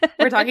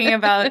 We're talking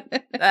about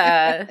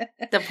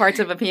the parts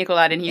of a pina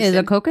colada in Is Houston.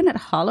 a coconut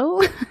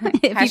hollow? If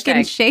you can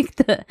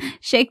Hashtag.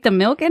 shake the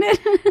milk in it.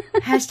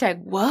 Hashtag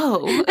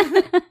whoa.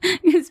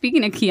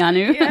 Speaking of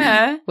Keanu.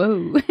 Yeah.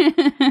 Whoa.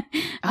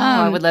 Oh,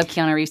 I would love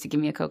Keanu Reeves to give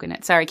me a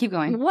coconut. Sorry, keep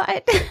going.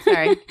 What?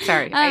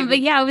 Sorry. But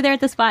yeah, over there at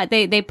the spot,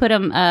 they put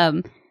them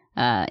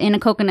in a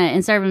coconut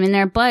and serve them in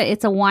there. But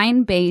it's a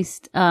wine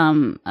based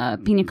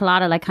pina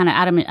colada, like kind of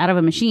out of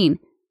a machine,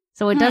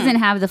 so it doesn't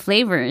have the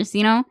flavors,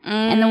 you know.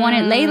 And the one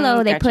at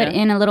Lalo, they put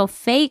in a little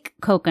fake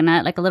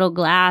coconut, like a little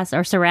glass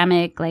or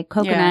ceramic, like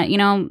coconut, you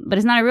know. But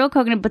it's not a real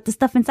coconut. But the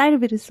stuff inside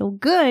of it is so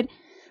good.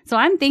 So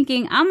I'm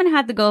thinking I'm gonna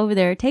have to go over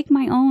there, take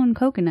my own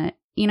coconut,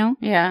 you know.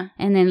 Yeah.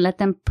 And then let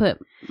them put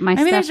my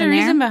Maybe stuff there's a in there.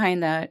 reason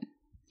behind that.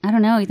 I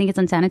don't know. You think it's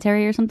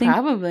unsanitary or something?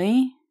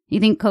 Probably. You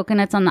think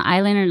coconuts on the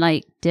island are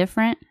like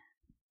different?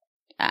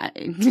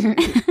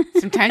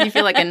 Sometimes you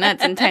feel like a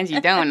nut, sometimes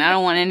you don't. I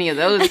don't want any of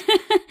those.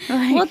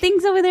 Well,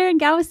 things over there in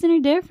Galveston are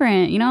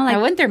different. You know, like I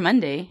went there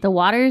Monday. the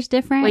water's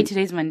different. Wait,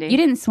 today's Monday. You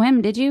didn't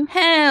swim, did you?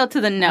 Hell to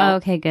the no. Oh,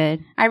 okay,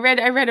 good. I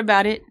read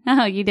about it.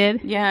 Oh, you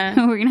did? Yeah.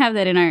 We're going to have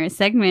that in our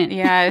segment.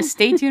 Yeah,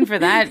 stay tuned for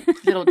that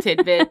little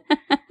tidbit.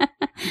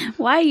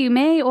 Why you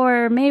may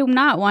or may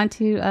not want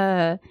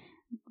to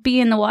be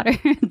in the water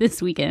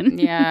this weekend.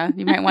 Yeah,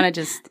 you might want to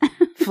just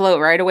float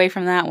right away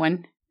from that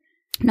one.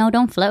 No,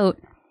 don't float.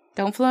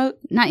 Don't float?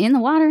 Not in the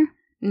water.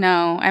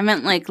 No, I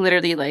meant like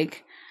literally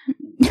like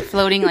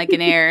floating like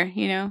in air,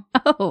 you know?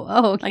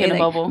 Oh, okay. Like in a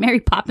bubble. Mary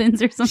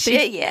Poppins or something.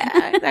 Shit, yeah.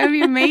 That would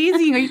be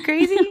amazing. Are you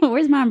crazy?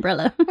 Where's my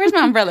umbrella? Where's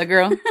my umbrella,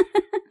 girl?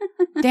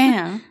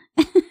 Damn.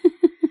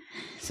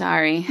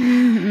 Sorry.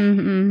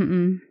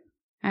 I'm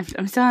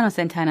still on a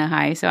Santana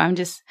high, so I'm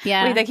just...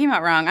 Yeah. Wait, that came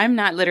out wrong. I'm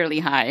not literally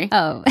high.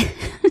 Oh.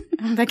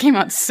 That came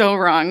out so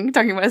wrong.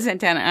 Talking about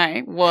Santana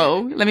high.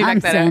 Whoa. Let me back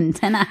that up.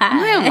 Santana high.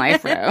 My own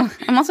life, bro.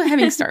 I'm also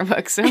having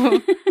Starbucks,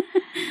 so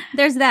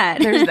There's that.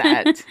 there's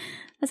that.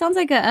 That sounds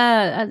like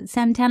a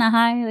Santana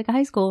High, like a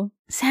high school.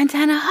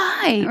 Santana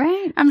High.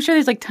 Right? I'm sure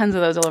there's like tons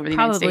of those all over the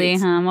United Probably.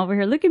 States. I'm over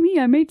here. Look at me.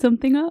 I made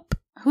something up.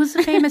 Who's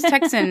the famous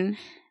Texan?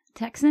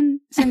 Texan?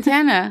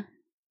 Santana.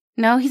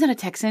 No, he's not a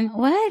Texan.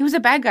 What? He was a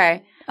bad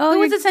guy. Oh, Who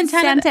was you're it?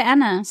 Santana? Santa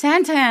Ana.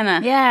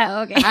 Santana.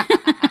 Yeah, okay.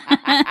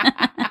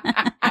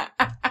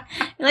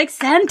 Like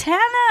Santana.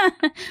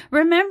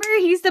 Remember,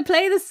 he used to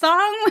play the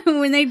song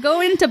when they'd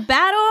go into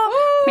battle?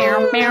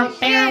 Oh,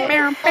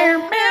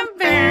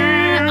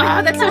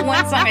 that's the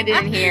one song I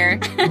didn't hear.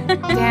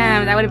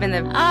 Damn, that would have been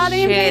the Oh,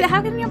 they didn't play shit. that.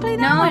 How come you don't play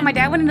that No, one? my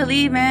dad wanted to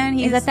leave, man.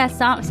 He's Is that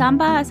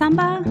samba?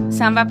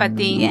 Samba pa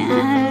ti.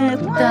 Yeah.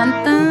 Dun,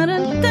 dun,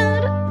 dun,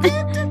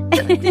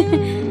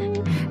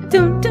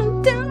 dun, dun,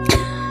 dun,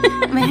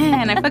 dun.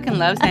 Man, I fucking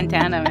love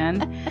Santana,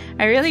 man.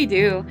 I really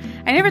do.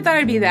 I never thought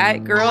I'd be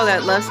that girl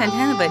that loves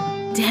Santana, but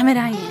damn it,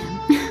 I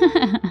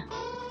am.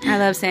 I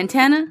love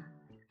Santana.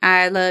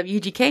 I love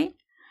UGK.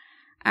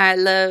 I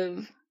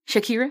love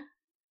Shakira.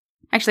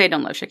 Actually, I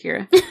don't love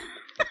Shakira.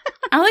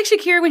 I like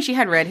Shakira when she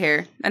had red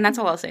hair, and that's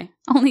all I'll say.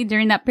 Only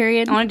during that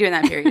period? I want to do in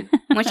that period.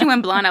 When she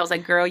went blonde, I was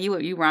like, girl,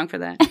 you wrong for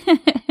that.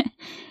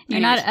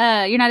 You're not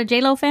a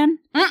J-Lo fan?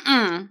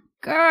 Mm-mm.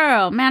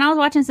 Girl, man, I was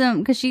watching some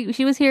because she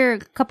was here a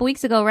couple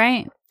weeks ago,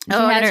 right? She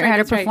had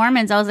her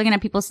performance. I was looking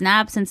at people's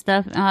snaps and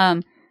stuff.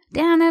 Damn,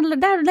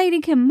 that lady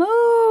can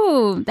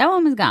move. That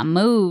woman's got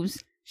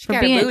moves. She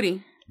got a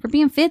booty. For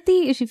being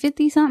 50? Is she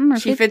 50 something? Or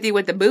She 50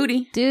 with the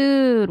booty.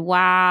 Dude,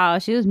 wow.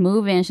 She was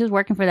moving. She was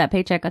working for that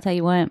paycheck, I'll tell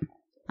you what.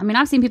 I mean,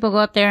 I've seen people go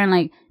up there and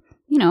like,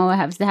 you know,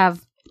 have to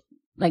have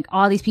like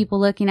all these people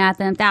looking at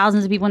them,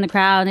 thousands of people in the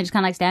crowd, and they just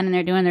kind of like standing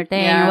there doing their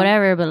thing or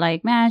whatever. But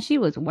like, man, she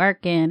was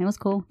working. It was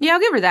cool. Yeah, I'll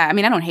give her that. I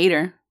mean, I don't hate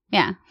her.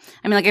 Yeah.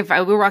 I mean, like if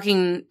we were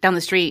walking down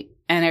the street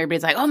and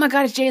everybody's like, "Oh my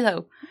God, it's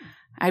J-Lo,"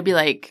 I'd be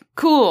like,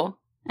 "Cool,"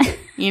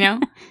 you know,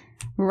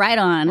 right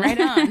on, right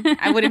on.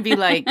 I wouldn't be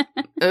like,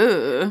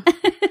 "Ugh,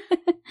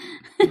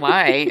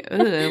 why?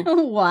 Ugh.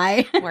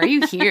 Why? Why are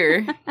you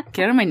here?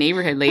 Get out of my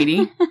neighborhood,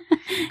 lady.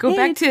 Go Hey,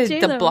 back it's to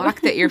J-Lo. the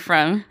block that you're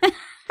from.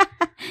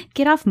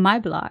 Get off my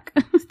block.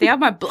 Stay off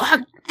my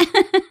block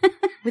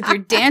with your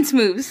dance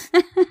moves.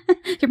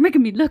 You're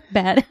making me look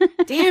bad.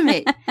 Damn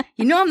it.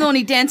 You know I'm the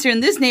only dancer in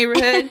this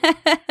neighborhood."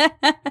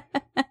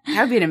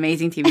 That would be an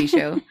amazing TV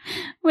show.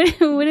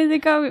 What is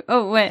it called?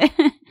 Oh, what?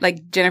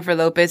 Like Jennifer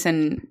Lopez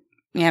and,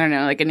 I don't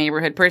know, like a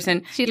neighborhood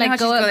person. She'd You know like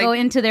how go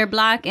into their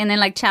block and then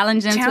like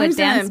challenge them challenge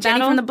to a dance them, Jenny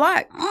battle. from the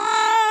block.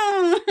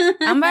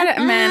 I'm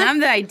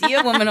the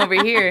idea woman over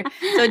here.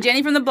 So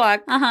Jenny from the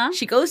block, Uh-huh.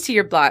 she goes to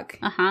your block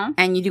Uh-huh.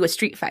 and you do a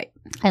street fight.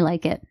 I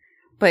like it.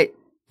 But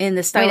in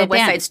the style Wait, a of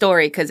West Side dance.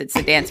 Story, because it's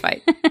a dance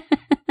fight.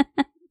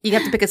 You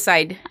have to pick a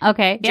side.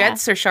 Okay. Yeah.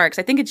 Jets or Sharks?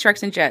 I think it's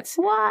Sharks and Jets.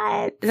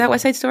 What? Is that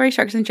West Side Story?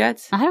 Sharks and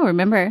Jets? I don't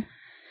remember.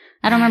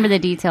 I don't remember the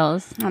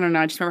details. I don't know.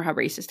 I just remember how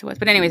racist it was.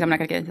 But anyways, I'm not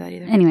going to get into that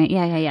either. Anyway,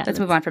 yeah. Let's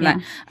move on from that.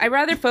 I'd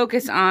rather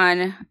focus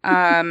on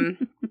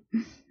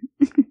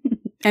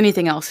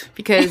anything else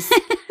because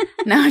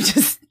now I'm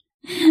just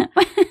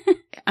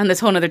on this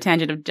whole other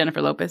tangent of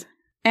Jennifer Lopez.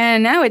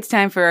 And now it's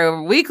time for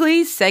our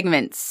weekly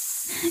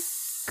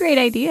segments. Great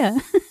idea.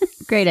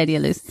 Great idea,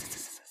 Luz.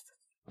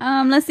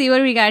 Let's see. What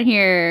do we got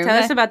here?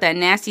 Tell us about that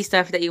nasty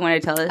stuff that you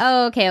want to tell us.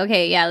 Oh,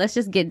 okay. Yeah, let's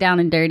just get down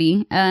and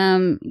dirty.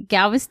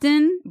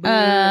 Galveston. Boo,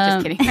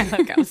 just kidding. I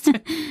love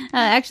Galveston.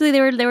 Actually,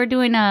 they were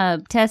doing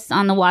tests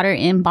on the water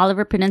in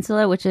Bolivar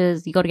Peninsula, which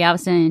is you go to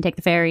Galveston and take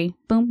the ferry.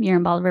 Boom, you're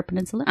in Bolivar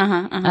Peninsula.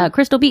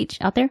 Crystal Beach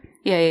out there.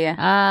 Yeah.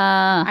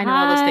 I know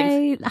all those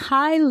things.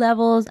 High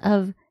levels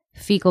of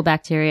fecal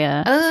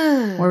bacteria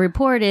were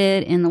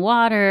reported in the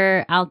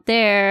water out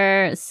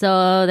there.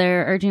 So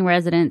they're urging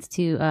residents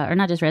to, or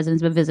not just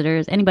residents, but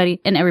visitors, anybody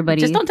and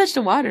everybody. Just don't touch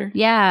the water.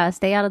 Yeah,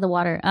 stay out of the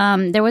water.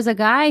 There was a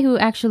guy who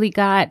actually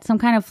got some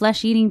kind of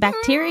flesh-eating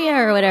bacteria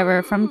or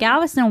whatever from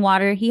Galveston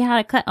water. He had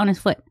a cut on his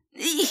foot.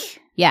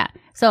 Yeah.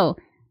 So,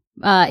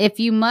 if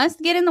you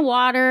must get in the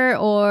water,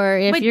 or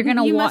if But you're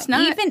gonna you walk, must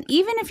not.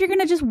 even if you're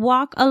gonna just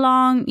walk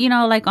along,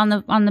 like on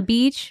the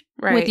beach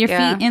Right, with your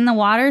yeah. feet in the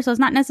water. So it's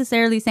not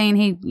necessarily saying,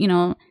 hey,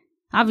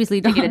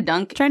 obviously To don't get a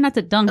dunk. Try not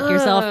to dunk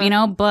yourself,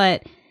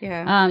 but.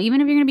 Yeah.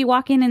 Even if you're going to be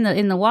walking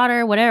in the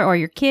water, whatever, or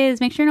your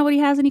kids, make sure nobody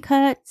has any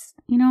cuts,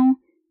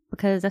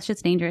 because that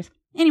shit's dangerous.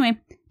 Anyway,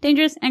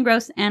 dangerous and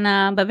gross,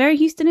 and but very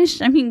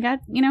Houstonish. I mean,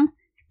 God,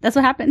 that's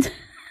what happens.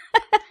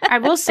 I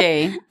will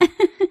say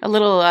a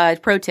little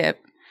pro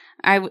tip.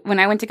 When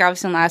I went to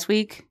Galveston last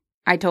week,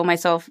 I told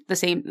myself the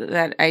same,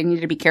 that I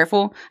needed to be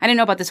careful. I didn't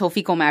know about this whole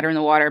fecal matter in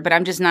the water, but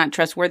I'm just not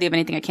trustworthy of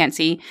anything I can't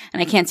see,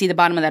 and I can't see the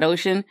bottom of that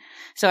ocean.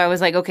 So I was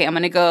like, okay, I'm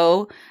going to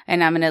go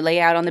and I'm going to lay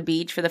out on the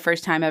beach for the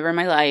first time ever in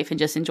my life and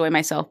just enjoy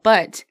myself.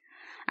 But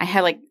I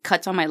had like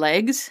cuts on my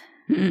legs,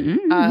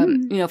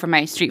 from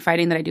my street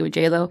fighting that I do with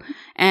J-Lo.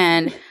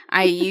 And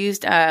I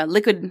used not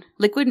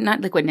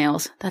liquid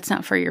nails. That's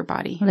not for your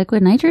body.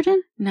 Liquid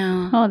nitrogen?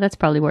 No. Oh, that's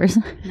probably worse.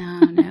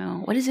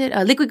 No. What is it?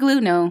 Liquid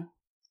glue? No.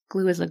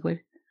 Glue is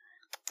liquid.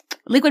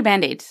 Liquid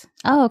Band-Aids.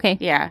 Oh, okay.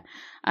 Yeah.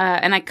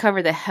 And I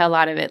covered the hell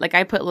out of it. Like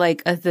I put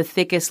the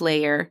thickest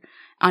layer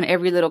on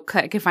every little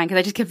cut I could find, because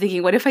I just kept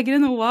thinking, what if I get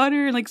in the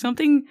water and like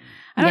something?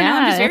 I don't know.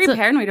 I'm just very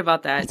paranoid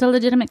about that. It's a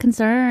legitimate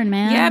concern,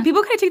 man. Yeah,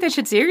 people gotta take that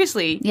shit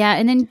seriously. Yeah,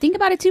 and then think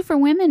about it too for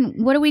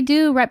women. What do we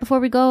do right before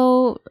we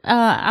go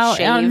out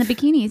in the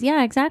bikinis?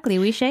 Yeah, exactly.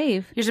 We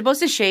shave. You're supposed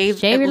to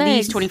shave at your legs.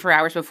 least 24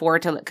 hours before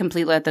to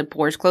completely let the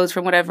pores close,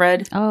 from what I've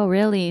read. Oh,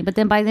 really? But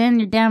then by then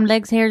your damn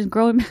leg hairs are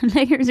growing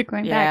back.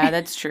 Yeah,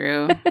 that's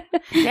true.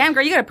 Damn,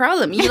 girl, you got a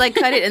problem. You like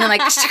cut it and then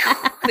like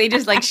they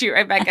just like shoot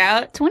right back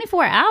out.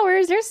 24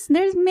 hours.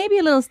 There's maybe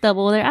a little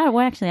stubble there.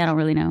 Actually, I don't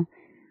really know.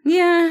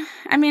 Yeah,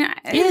 I mean,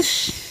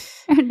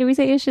 Ish. Did we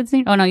say ish?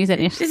 Oh no, you said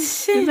ish.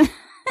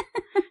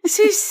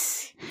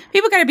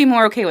 People got to be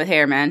more okay with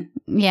hair, man.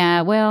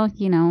 Yeah, well,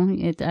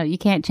 you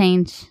can't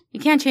change. You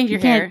can't change your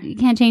hair. You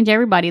can't change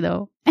everybody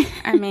though.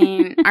 I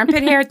mean,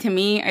 armpit hair to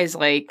me is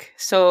like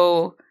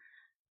so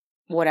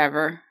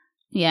whatever.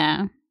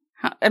 Yeah.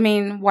 I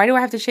mean, why do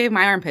I have to shave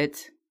my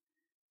armpits?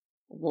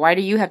 Why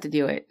do you have to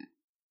do it?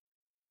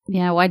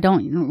 Yeah, why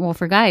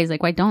for guys,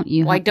 like, why don't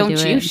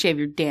you shave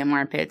your damn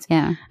armpits?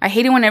 Yeah. I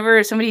hate it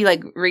whenever somebody,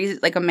 like,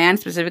 raises, like, a man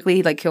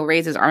specifically, like, he'll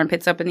raise his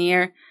armpits up in the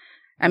air.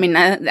 I mean,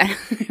 I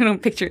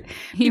don't picture...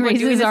 He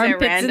raises his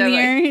armpits in the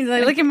air. He's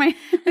like, look at my...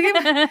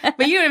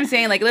 But you know what I'm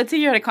saying? Like, let's say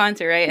you're at a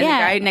concert, right? And the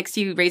guy next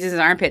to you raises his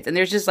armpits, and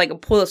there's just, like, a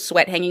pool of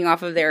sweat hanging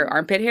off of their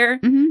armpit hair.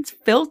 Mm-hmm. It's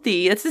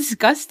filthy. That's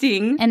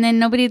disgusting. And then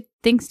nobody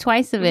thinks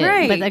twice of it.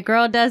 Right. But the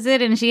girl does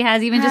it, and she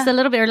has even just a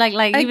little bit, or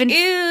like even...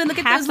 Ew, look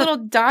at those little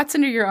dots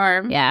under your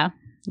arm. Yeah.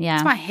 Yeah.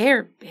 It's my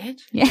hair,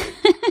 bitch. Yeah.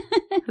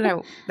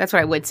 That's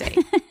what I would say.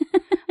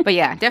 But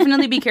yeah,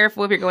 definitely be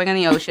careful if you're going on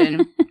the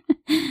ocean.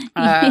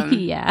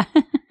 Yeah.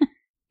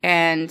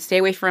 And stay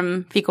away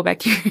from fecal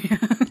bacteria.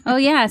 Oh,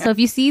 yeah. So if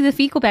you see the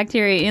fecal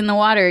bacteria in the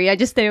water,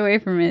 just stay away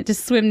from it.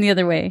 Just swim the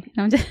other way.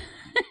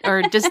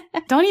 or just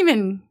don't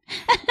even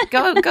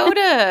go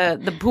to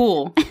the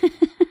pool.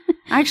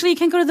 Actually, you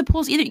can't go to the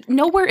pools either.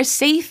 Nowhere is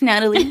safe,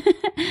 Natalie.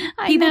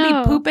 People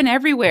be pooping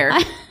everywhere.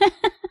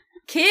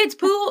 Kids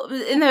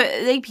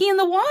they pee in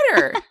the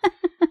water.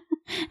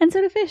 And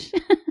so do fish.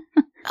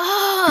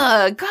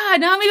 Oh,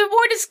 God, now I'm even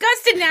more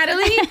disgusted,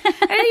 Natalie.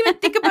 I didn't even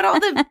think about all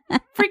the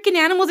freaking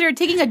animals that are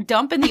taking a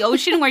dump in the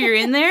ocean while you're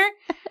in there.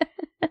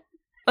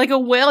 Like a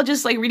whale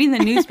just like reading the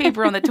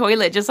newspaper on the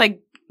toilet, just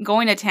like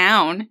going to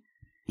town.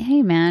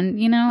 Hey, man,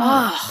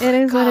 it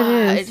is what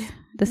it is.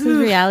 This is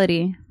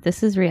reality.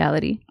 This is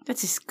reality.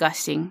 That's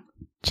disgusting.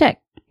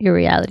 Check your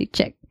reality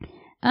check.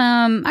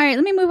 All right,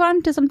 let me move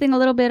on to something a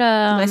little bit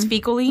less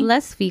fecally.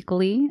 Less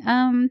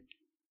fecally.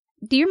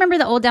 Do you remember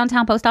the old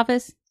downtown post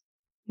office?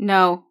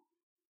 No.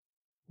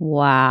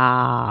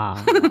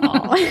 Wow.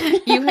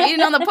 You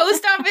hating on the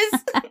post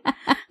office?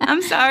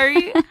 I'm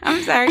sorry.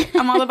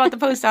 I'm all about the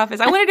post office.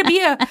 I wanted to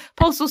be a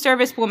postal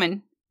service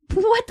woman.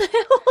 What the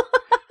hell?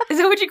 Is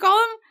that what you call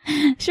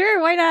them?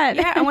 Sure, why not?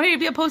 Yeah, I wanted to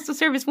be a postal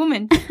service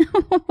woman.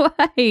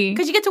 Why?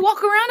 Because you get to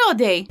walk around all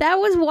day. That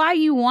was why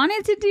you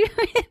wanted to do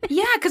it?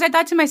 Yeah, because I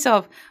thought to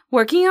myself,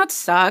 working out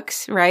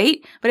sucks, right?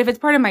 But if it's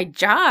part of my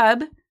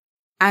job,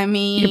 I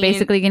mean, you're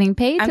basically getting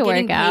paid to work out.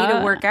 I'm getting paid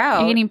to work out.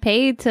 You're getting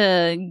paid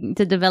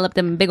to develop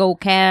them big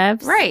old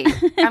calves. Right.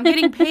 I'm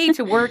getting paid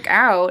to work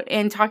out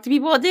and talk to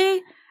people all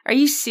day. Are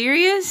you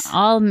serious?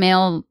 All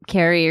male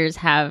carriers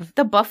have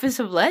the buffest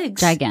of legs.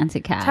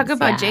 Gigantic calves. Talk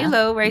about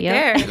J-Lo right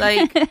there.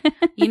 Like,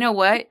 you know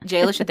what?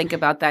 J-Lo should think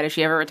about that if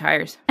she ever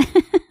retires.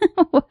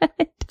 What?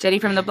 Jenny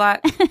from the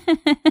block.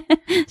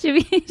 should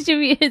be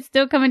it's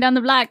still coming down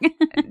the block.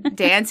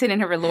 Dancing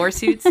in her velour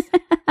suits.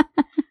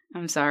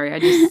 I'm sorry.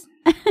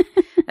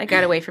 That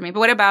got away from me. But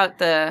what about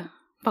the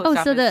post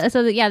office?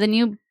 The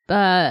new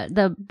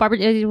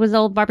it was the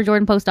old Barbara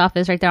Jordan post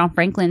office right there on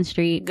Franklin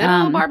Street. Good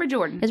old Barbara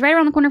Jordan. It's right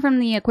around the corner from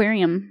the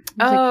aquarium.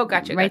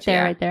 Gotcha. Right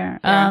there.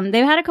 Yeah.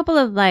 They've had a couple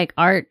of like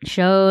art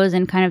shows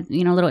and kind of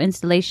little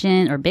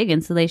installation or big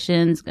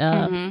installations.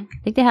 I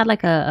think they had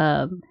like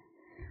a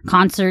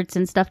concerts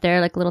and stuff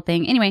there, like a little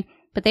thing. Anyway,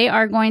 but they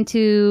are going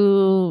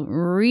to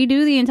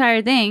redo the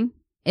entire thing.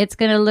 It's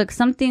gonna look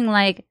something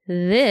like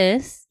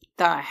this.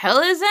 The hell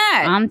is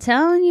that? I'm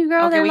telling you,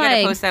 girl. Okay, we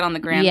gotta post that on the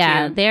gram.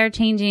 Yeah, too. they're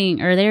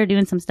changing or they're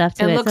doing some stuff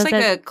to it. It looks like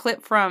a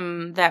clip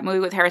from that movie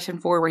with Harrison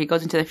Ford where he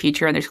goes into the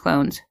future and there's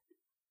clones.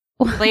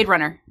 Blade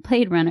Runner.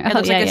 Blade Runner. It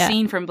looks like a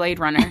scene from Blade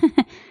Runner.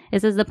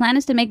 It says the plan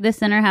is to make this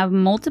center have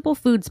multiple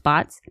food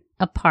spots,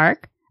 a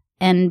park,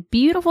 and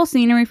beautiful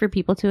scenery for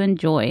people to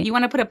enjoy. You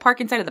want to put a park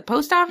inside of the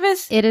post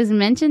office? It is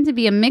mentioned to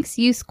be a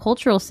mixed-use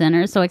cultural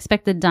center, so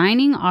expect the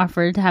dining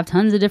offered to have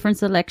tons of different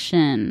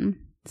selection.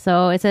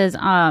 So it says,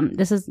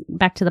 this is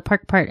back to the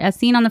park part. As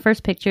seen on the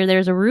first picture,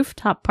 there's a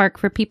rooftop park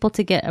for people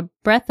to get a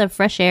breath of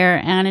fresh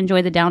air and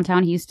enjoy the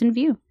downtown Houston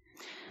view.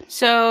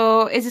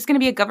 So is this going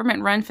to be a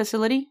government-run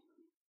facility?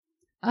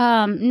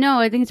 No,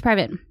 I think it's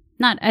private.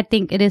 I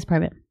think it is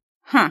private.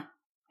 Huh.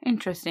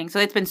 Interesting. So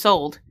it's been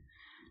sold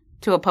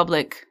to a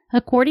public.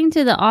 According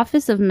to the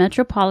Office of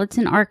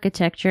Metropolitan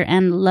Architecture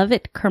and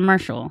Lovett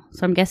Commercial.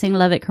 So I'm guessing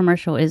Lovett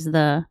Commercial is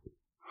the...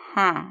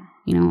 Huh.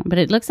 But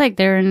it looks like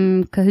they're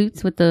in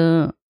cahoots with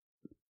the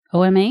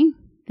OMA,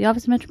 the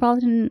Office of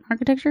Metropolitan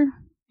Architecture.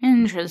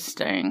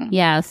 Interesting.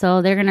 Yeah,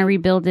 so they're going to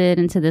rebuild it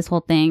into this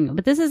whole thing.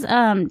 But this is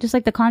just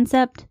like the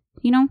concept,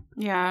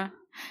 Yeah.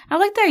 I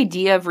like the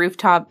idea of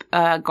rooftop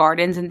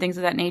gardens and things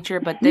of that nature,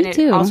 but then it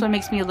also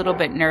makes me a little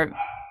bit nervous.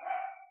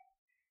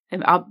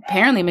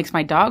 Apparently it makes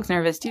my dogs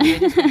nervous, too. They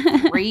just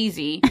go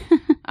crazy.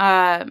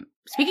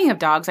 Speaking of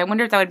dogs, I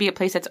wonder if that would be a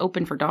place that's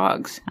open for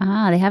dogs.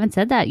 They haven't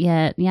said that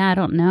yet. Yeah, I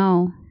don't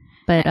know.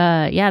 But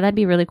that'd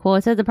be really cool.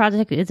 It says the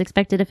project is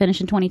expected to finish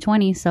in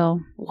 2020,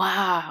 so...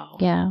 Wow.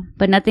 Yeah,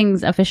 but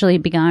nothing's officially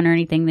begun or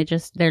anything.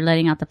 They're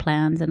letting out the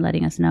plans and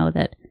letting us know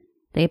that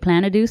they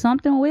plan to do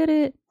something with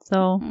it.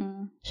 So,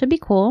 should be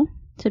cool.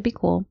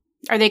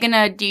 Are they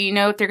gonna, do you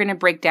know if they're gonna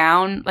break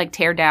down, like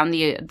tear down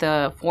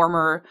the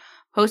former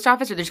post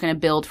office, or they're just gonna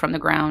build from the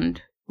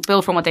ground?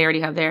 Build from what they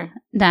already have there?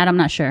 That I'm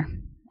not sure.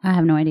 I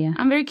have no idea.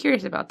 I'm very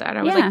curious about that.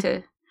 I would like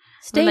to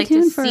stay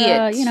tuned for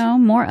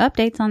more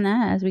updates on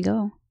that as we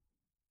go.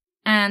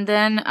 And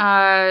then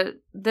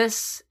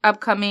this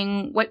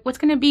upcoming what's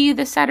going to be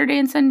this Saturday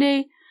and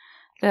Sunday?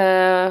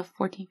 The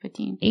 14,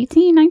 15,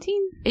 18,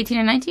 19, 18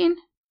 and 19?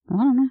 I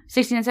don't know.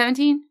 16 and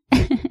 17?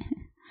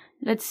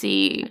 Let's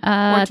see.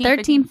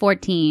 13,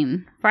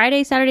 14.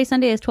 Friday, Saturday,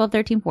 Sunday is 12,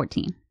 13,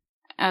 14.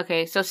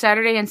 Okay, so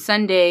Saturday and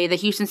Sunday, the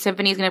Houston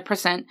Symphony is going to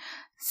present.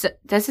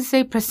 Does it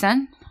say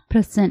present?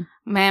 Present.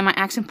 Man, my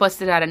accent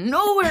busted out of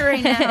nowhere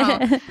right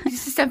now.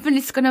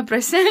 Symphony's gonna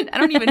present. I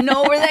don't even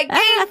know where that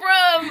came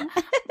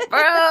from. Bro,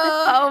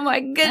 oh my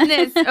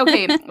goodness.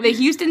 Okay, the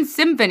Houston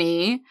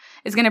Symphony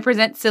is gonna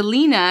present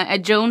Selena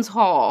at Jones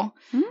Hall.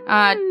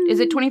 Is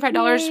it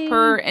 $25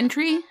 per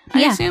entry,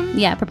 I assume?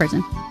 Yeah, per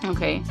person.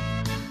 Okay.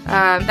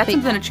 That's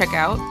something to check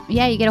out.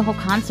 Yeah, you get a whole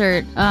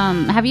concert.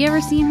 Have you ever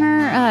seen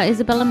her,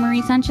 Isabella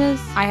Marie Sanchez?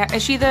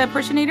 Is she the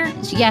impersonator?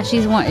 Yeah,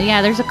 she's one.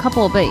 Yeah, there's a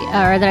couple, but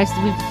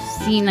we've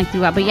seen like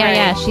throughout. But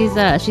yeah, she's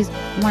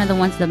one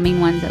of the main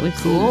ones that we've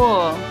seen.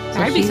 Cool. So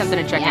That'd be something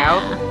to check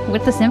out.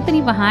 With the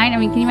symphony behind. I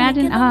mean, can you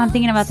imagine? Oh, I'm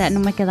thinking about that. No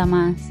me queda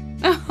más.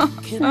 Can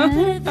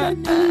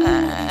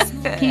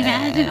you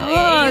imagine?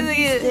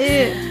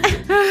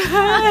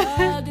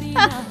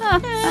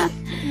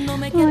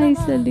 Ay,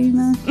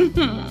 Selena.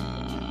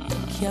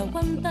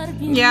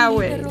 Yeah,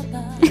 wait.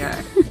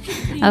 Yeah.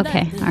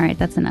 Okay, all right,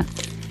 that's enough.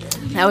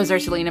 That was our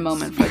Selena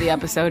moment for the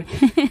episode.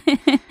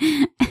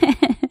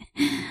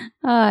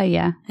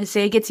 Yeah. I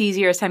say it gets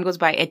easier as time goes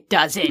by. It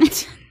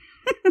doesn't.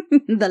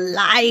 The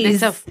lies.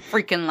 It's a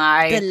freaking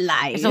lie. The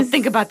lies. I still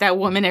think about that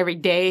woman every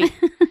day.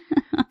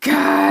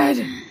 God.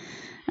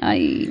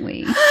 Ay,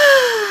 wait.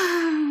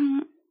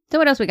 So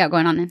what else we got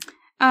going on then?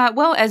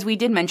 Well, as we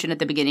did mention at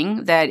the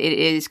beginning, that it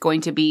is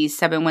going to be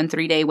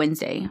 713 Day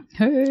Wednesday.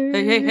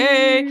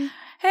 Hey.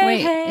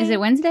 Wait, is it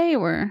Wednesday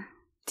or?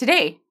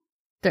 Today.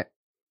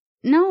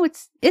 No,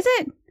 is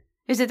it?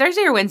 Is it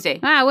Thursday or Wednesday?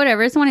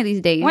 Whatever. It's one of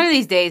these days. One of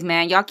these days,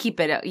 man. Y'all keep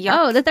it up.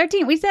 Oh, the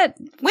 13th. We said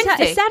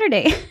Wednesday.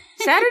 Saturday.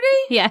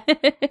 Saturday? Yeah.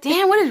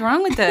 Damn, what is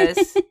wrong with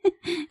us?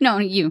 No,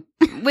 you.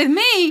 With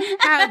me?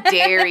 How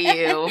dare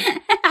you?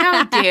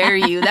 How dare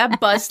you? That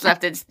bus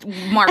left its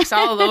marks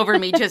all over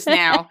me just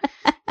now.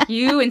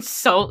 You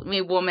insult me,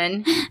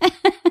 woman.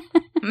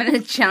 I'm going to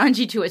challenge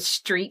you to a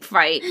street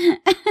fight.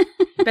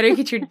 Better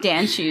get your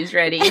dance shoes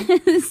ready.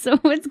 So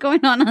what's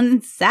going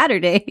on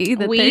Saturday? We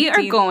 13th?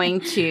 are going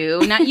to,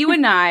 not you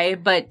and I,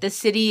 but the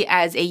city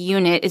as a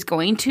unit is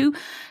going to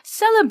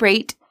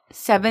celebrate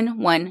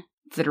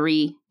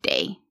 713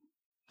 Day.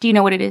 Do you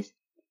know what it is?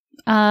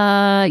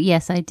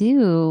 Yes, I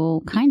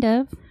do. Kind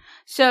of.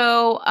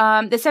 So,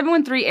 the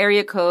 713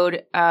 area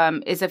code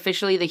is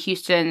officially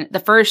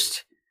the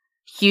first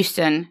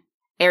Houston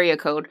area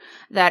code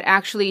that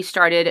actually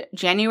started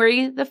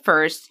January the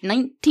 1st,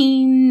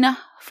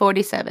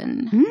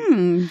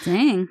 1947.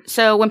 Dang.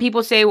 So when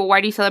people say, well,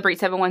 why do you celebrate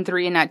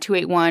 713 and not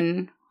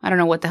 281? I don't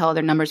know what the hell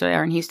their numbers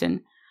are in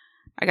Houston.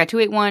 I got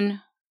 281,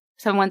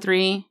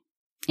 713.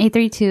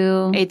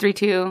 832.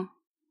 832.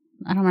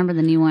 I don't remember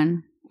the new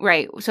one.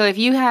 Right. So if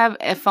you have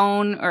a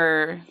phone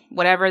or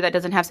whatever that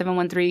doesn't have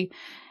 713,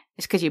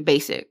 it's because you're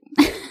basic.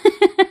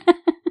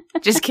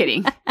 Just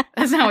kidding.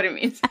 That's not what it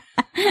means.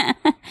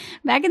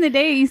 Back in the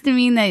day, it used to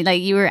mean that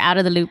like you were out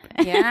of the loop.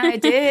 Yeah,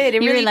 it did. It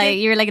really did.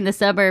 You were like in the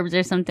suburbs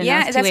or something.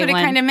 Yeah, that's what it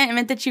kind of meant. It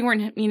meant that you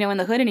weren't, in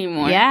the hood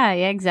anymore. Yeah,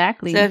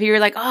 exactly. So if you were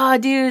like, oh,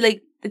 dude,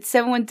 like it's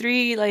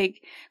 713,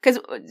 like, because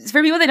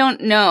for people that don't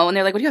know, and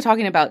they're like, what are you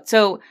talking about?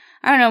 So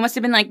I don't know. It must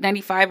have been like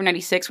 95 or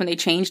 96 when they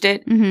changed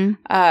it.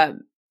 Mm-hmm.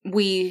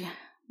 We,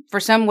 for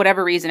some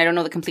whatever reason, I don't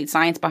know the complete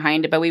science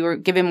behind it, but we were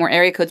given more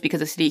area codes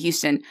because the city of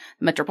Houston,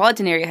 the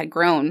metropolitan area, had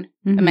grown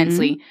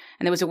immensely.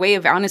 And there was a way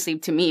of, honestly,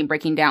 to me,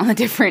 breaking down the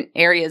different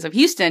areas of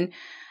Houston.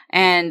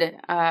 And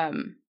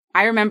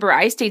I remember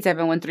I stayed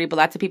 713, but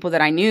lots of people that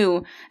I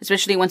knew,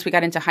 especially once we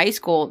got into high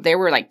school, they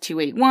were like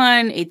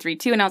 281,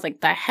 832. And I was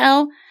like, the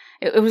hell?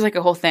 It was like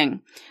a whole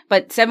thing.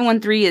 But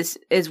 713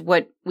 is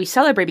what we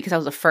celebrate because that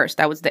was the first.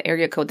 That was the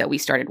area code that we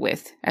started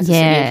with as the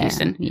city of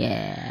Houston.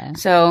 Yeah.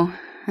 So...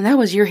 And that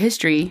was your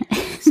history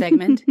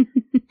segment.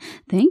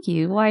 Thank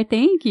you. Why,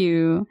 thank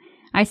you.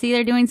 I see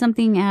they're doing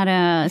something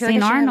at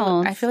St.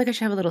 Arnold's. I feel like I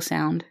should have a little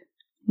sound.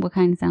 What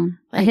kind of sound?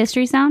 Like, a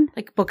history sound?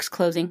 Like books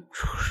closing.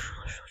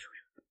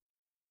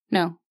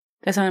 No,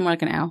 that sounded more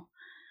like an owl.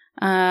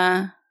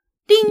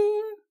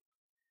 Ding!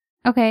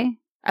 Okay.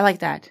 I like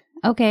that.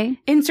 Okay.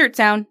 Insert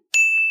sound.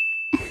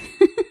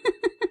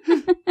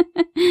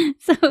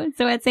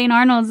 So at St.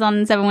 Arnold's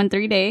on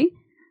 713 Day,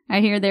 I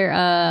hear they're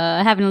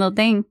having a little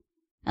thing.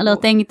 A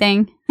little thingy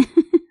thing.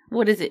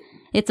 What is it?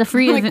 It's a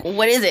free...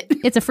 what is it?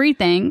 It's a free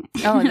thing.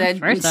 Oh,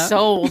 that's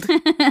sold.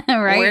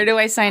 Right? Where do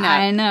I sign up?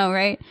 I know,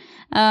 right?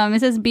 It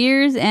says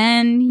Beers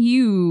and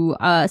You,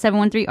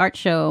 713 Art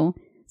Show.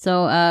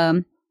 So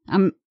I'm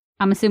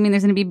assuming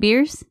there's going to be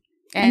beers.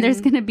 And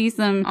there's going to be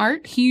some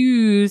art?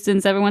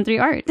 Houston 713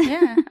 art.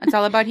 Yeah, it's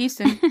all about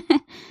Houston.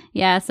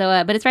 Yeah,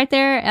 so, but it's right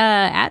there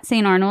at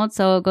St. Arnold.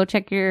 So go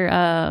check your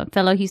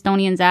fellow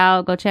Houstonians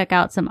out. Go check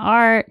out some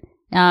art.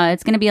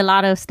 It's going to be a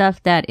lot of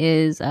stuff that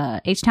is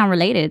H-Town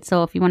related.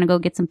 So if you want to go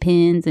get some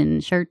pins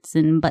and shirts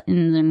and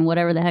buttons and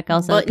whatever the heck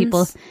else other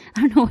people...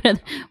 I don't know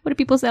what do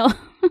people sell?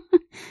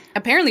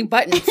 Apparently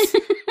buttons.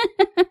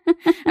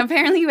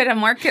 Apparently at a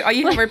market, all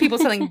you have are people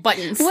selling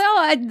buttons.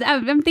 Well,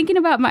 I'm thinking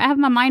about... I have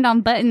my mind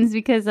on buttons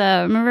because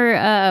remember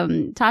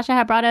Tasha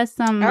had brought us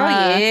some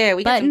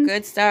we got some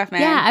good stuff,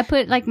 man. Yeah, I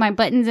put like my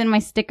buttons and my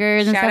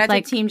stickers and stuff like... Shout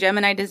out to Team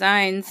Gemini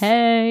Designs.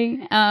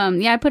 Hey.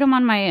 Yeah, I put them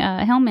on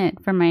my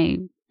helmet for my...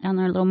 on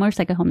our little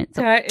motorcycle helmet.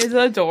 So. That is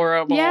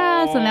adorable.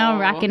 Yeah, so now I'm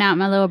rocking out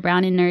my little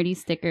brown and nerdy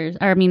stickers.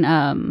 Or,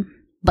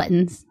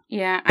 buttons.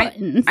 Yeah,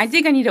 buttons. I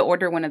think I need to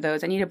order one of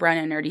those. I need a brown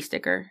and nerdy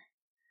sticker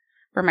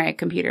for my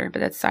computer, but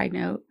that's side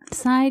note.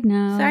 Side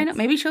note.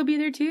 Maybe she'll be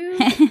there too.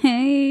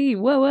 Hey,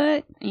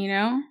 what?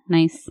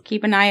 Nice.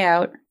 Keep an eye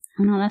out.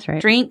 Oh, no, that's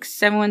right. Drinks,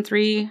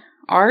 713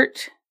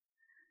 Art.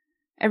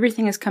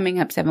 Everything is coming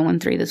up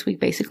 713 this week,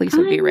 basically,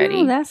 so be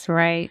ready. That's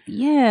right.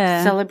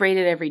 Yeah. Celebrate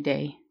it every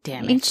day.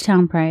 Damn it.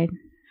 H-Town Pride.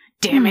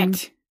 Damn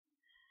it.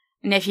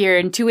 And if you're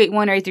in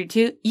 281 or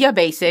 832, you're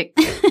basic.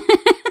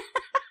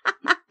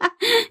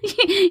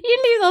 You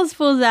leave those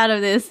fools out of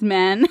this,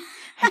 man.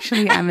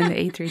 Actually, I'm in the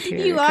 832.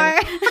 You are.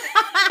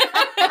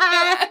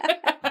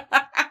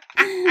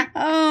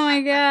 Oh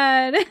my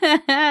god.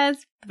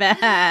 That's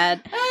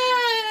bad.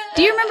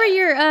 Do you remember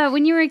your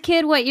when you were a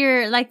kid what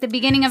your like the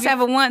beginning of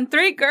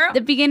 713, girl.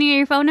 the beginning of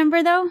your phone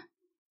number though?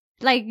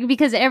 Like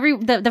because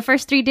the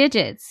first 3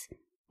 digits.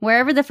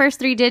 Wherever the first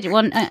 3 digits,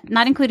 well,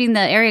 not including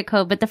the area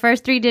code, but the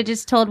first 3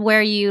 digits told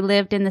where you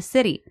lived in the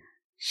city.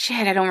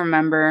 Shit, I don't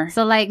remember.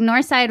 So, like,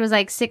 Northside was,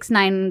 like,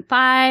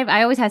 695.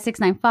 I always had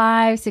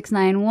 695,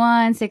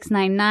 691,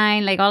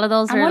 699. Like, all of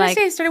those I were, want to like...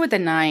 say it started with a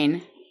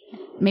 9.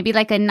 Maybe,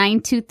 like, a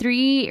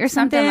 923 or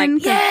something.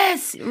 Like,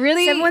 yes!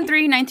 Really?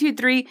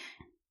 713-923...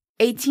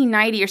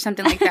 1890 or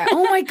something like that.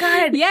 Oh my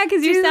god! Yeah,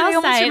 because you're South I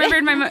almost Side.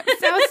 remembered my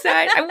South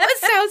Side. I was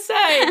South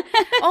Side.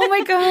 Oh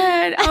my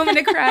god! Oh, I'm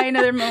gonna cry.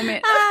 Another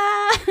moment.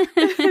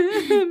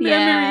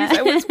 Memories.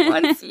 I was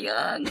once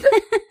young,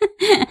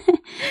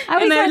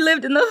 I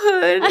lived in the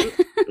hood.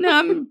 Now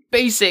I'm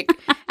basic.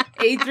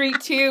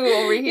 832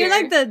 over here. You're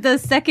like the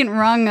second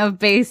rung of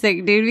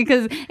basic, dude.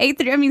 Because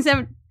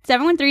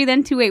 713,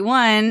 then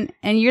 281,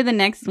 and you're the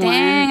next one.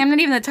 Dang, I'm not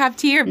even the top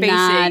tier basic.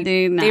 Nah,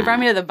 dude, nah. They brought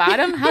me to the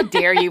bottom? How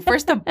dare you?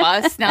 First the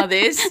bus, now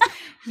this.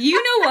 You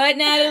know what,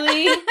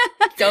 Natalie?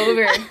 It's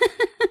over.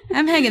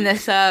 I'm hanging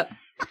this up.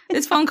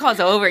 This phone call's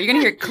over. You're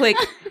going to hear click.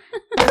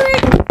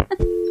 Click.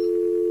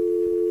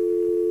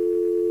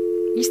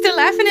 You still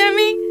laughing at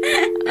me?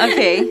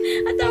 Okay.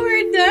 I thought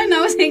we were done.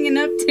 I was hanging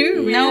up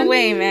too, man. No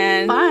way,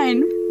 man.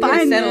 Fine. We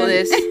gotta settle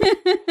this.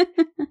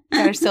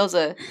 Got ourselves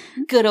a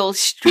good old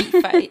street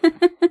fight.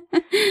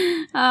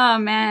 Oh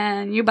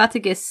man, you're about to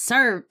get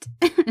served.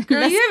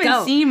 Girl, you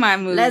haven't seen my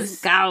moves.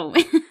 Let's go.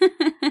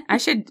 I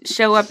should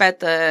show up at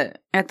the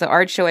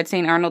art show at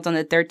St. Arnold's on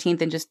the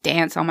 13th and just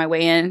dance on my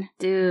way in.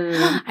 Dude.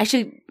 I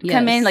should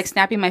come in like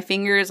snapping my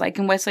fingers like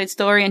in West Side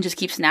Story and just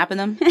keep snapping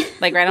them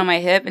like right on my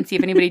hip and see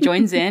if anybody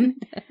joins in.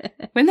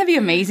 Wouldn't that be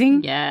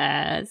amazing?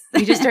 Yes.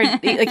 You just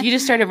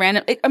started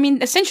random. I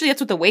mean, essentially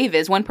that's what the wave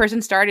is. One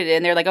person started it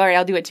and they're like, all right,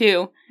 I'll do it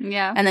too.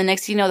 Yeah. And then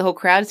next thing you know, the whole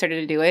crowd started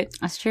to do it.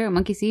 That's true.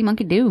 Monkey see,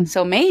 monkey do.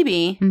 So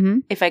maybe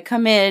if I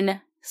come in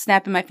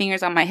snapping my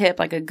fingers on my hip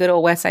like a good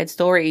old West Side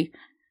Story,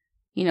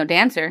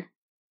 dancer.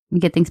 You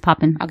get things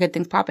popping. I'll get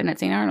things popping at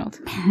St. Arnold.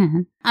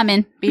 I'm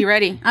in. Be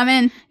ready. I'm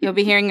in. You'll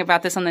be hearing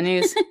about this on the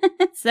news.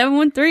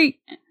 713.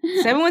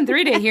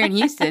 713 Day here in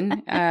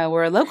Houston.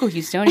 We're a local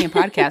Houstonian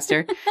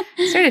podcaster.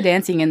 Started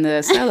dancing in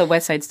the style of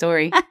West Side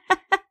Story.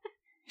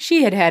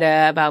 She had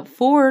about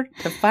 4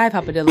 to 5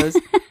 hopadillos,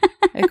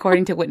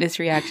 according to witness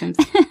reactions.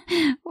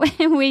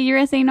 Wait, you're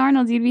at St.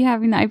 Arnold's, you'd be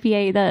having the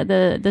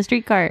IPA, the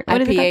street car.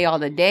 What IPA all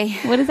the day.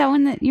 What is that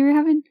one that you were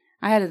having?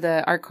 I had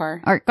the art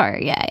car. Art car,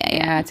 yeah.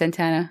 Yeah, it's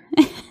Santana.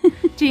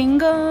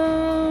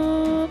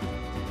 Jingle.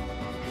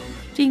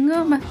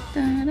 Jingle. I'm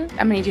going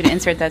to need you to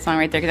insert that song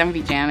right there because I'm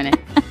going to be jamming it.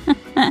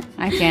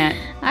 I can't.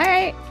 All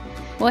right.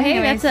 Well,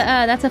 anyways. Hey,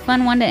 that's a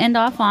fun one to end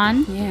off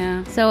on.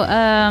 Yeah. So,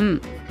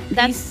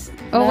 that's... Peace,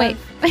 oh, love. Wait.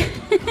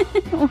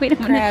 Wait a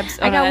minute. Crabs.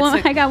 I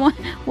got one.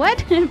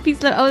 What?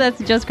 Peace love. Oh,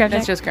 that's Joe's Crab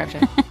Shack. That's Joe's Crab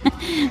Shack.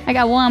 I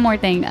got one more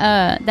thing.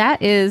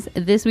 That is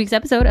this week's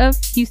episode of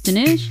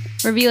Houstonish.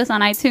 Review us on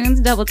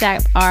iTunes, double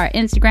tap our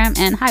Instagram,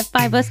 and high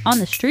five us on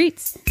the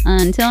streets.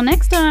 Until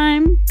next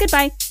time,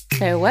 goodbye.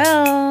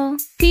 Farewell.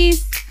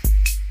 Peace.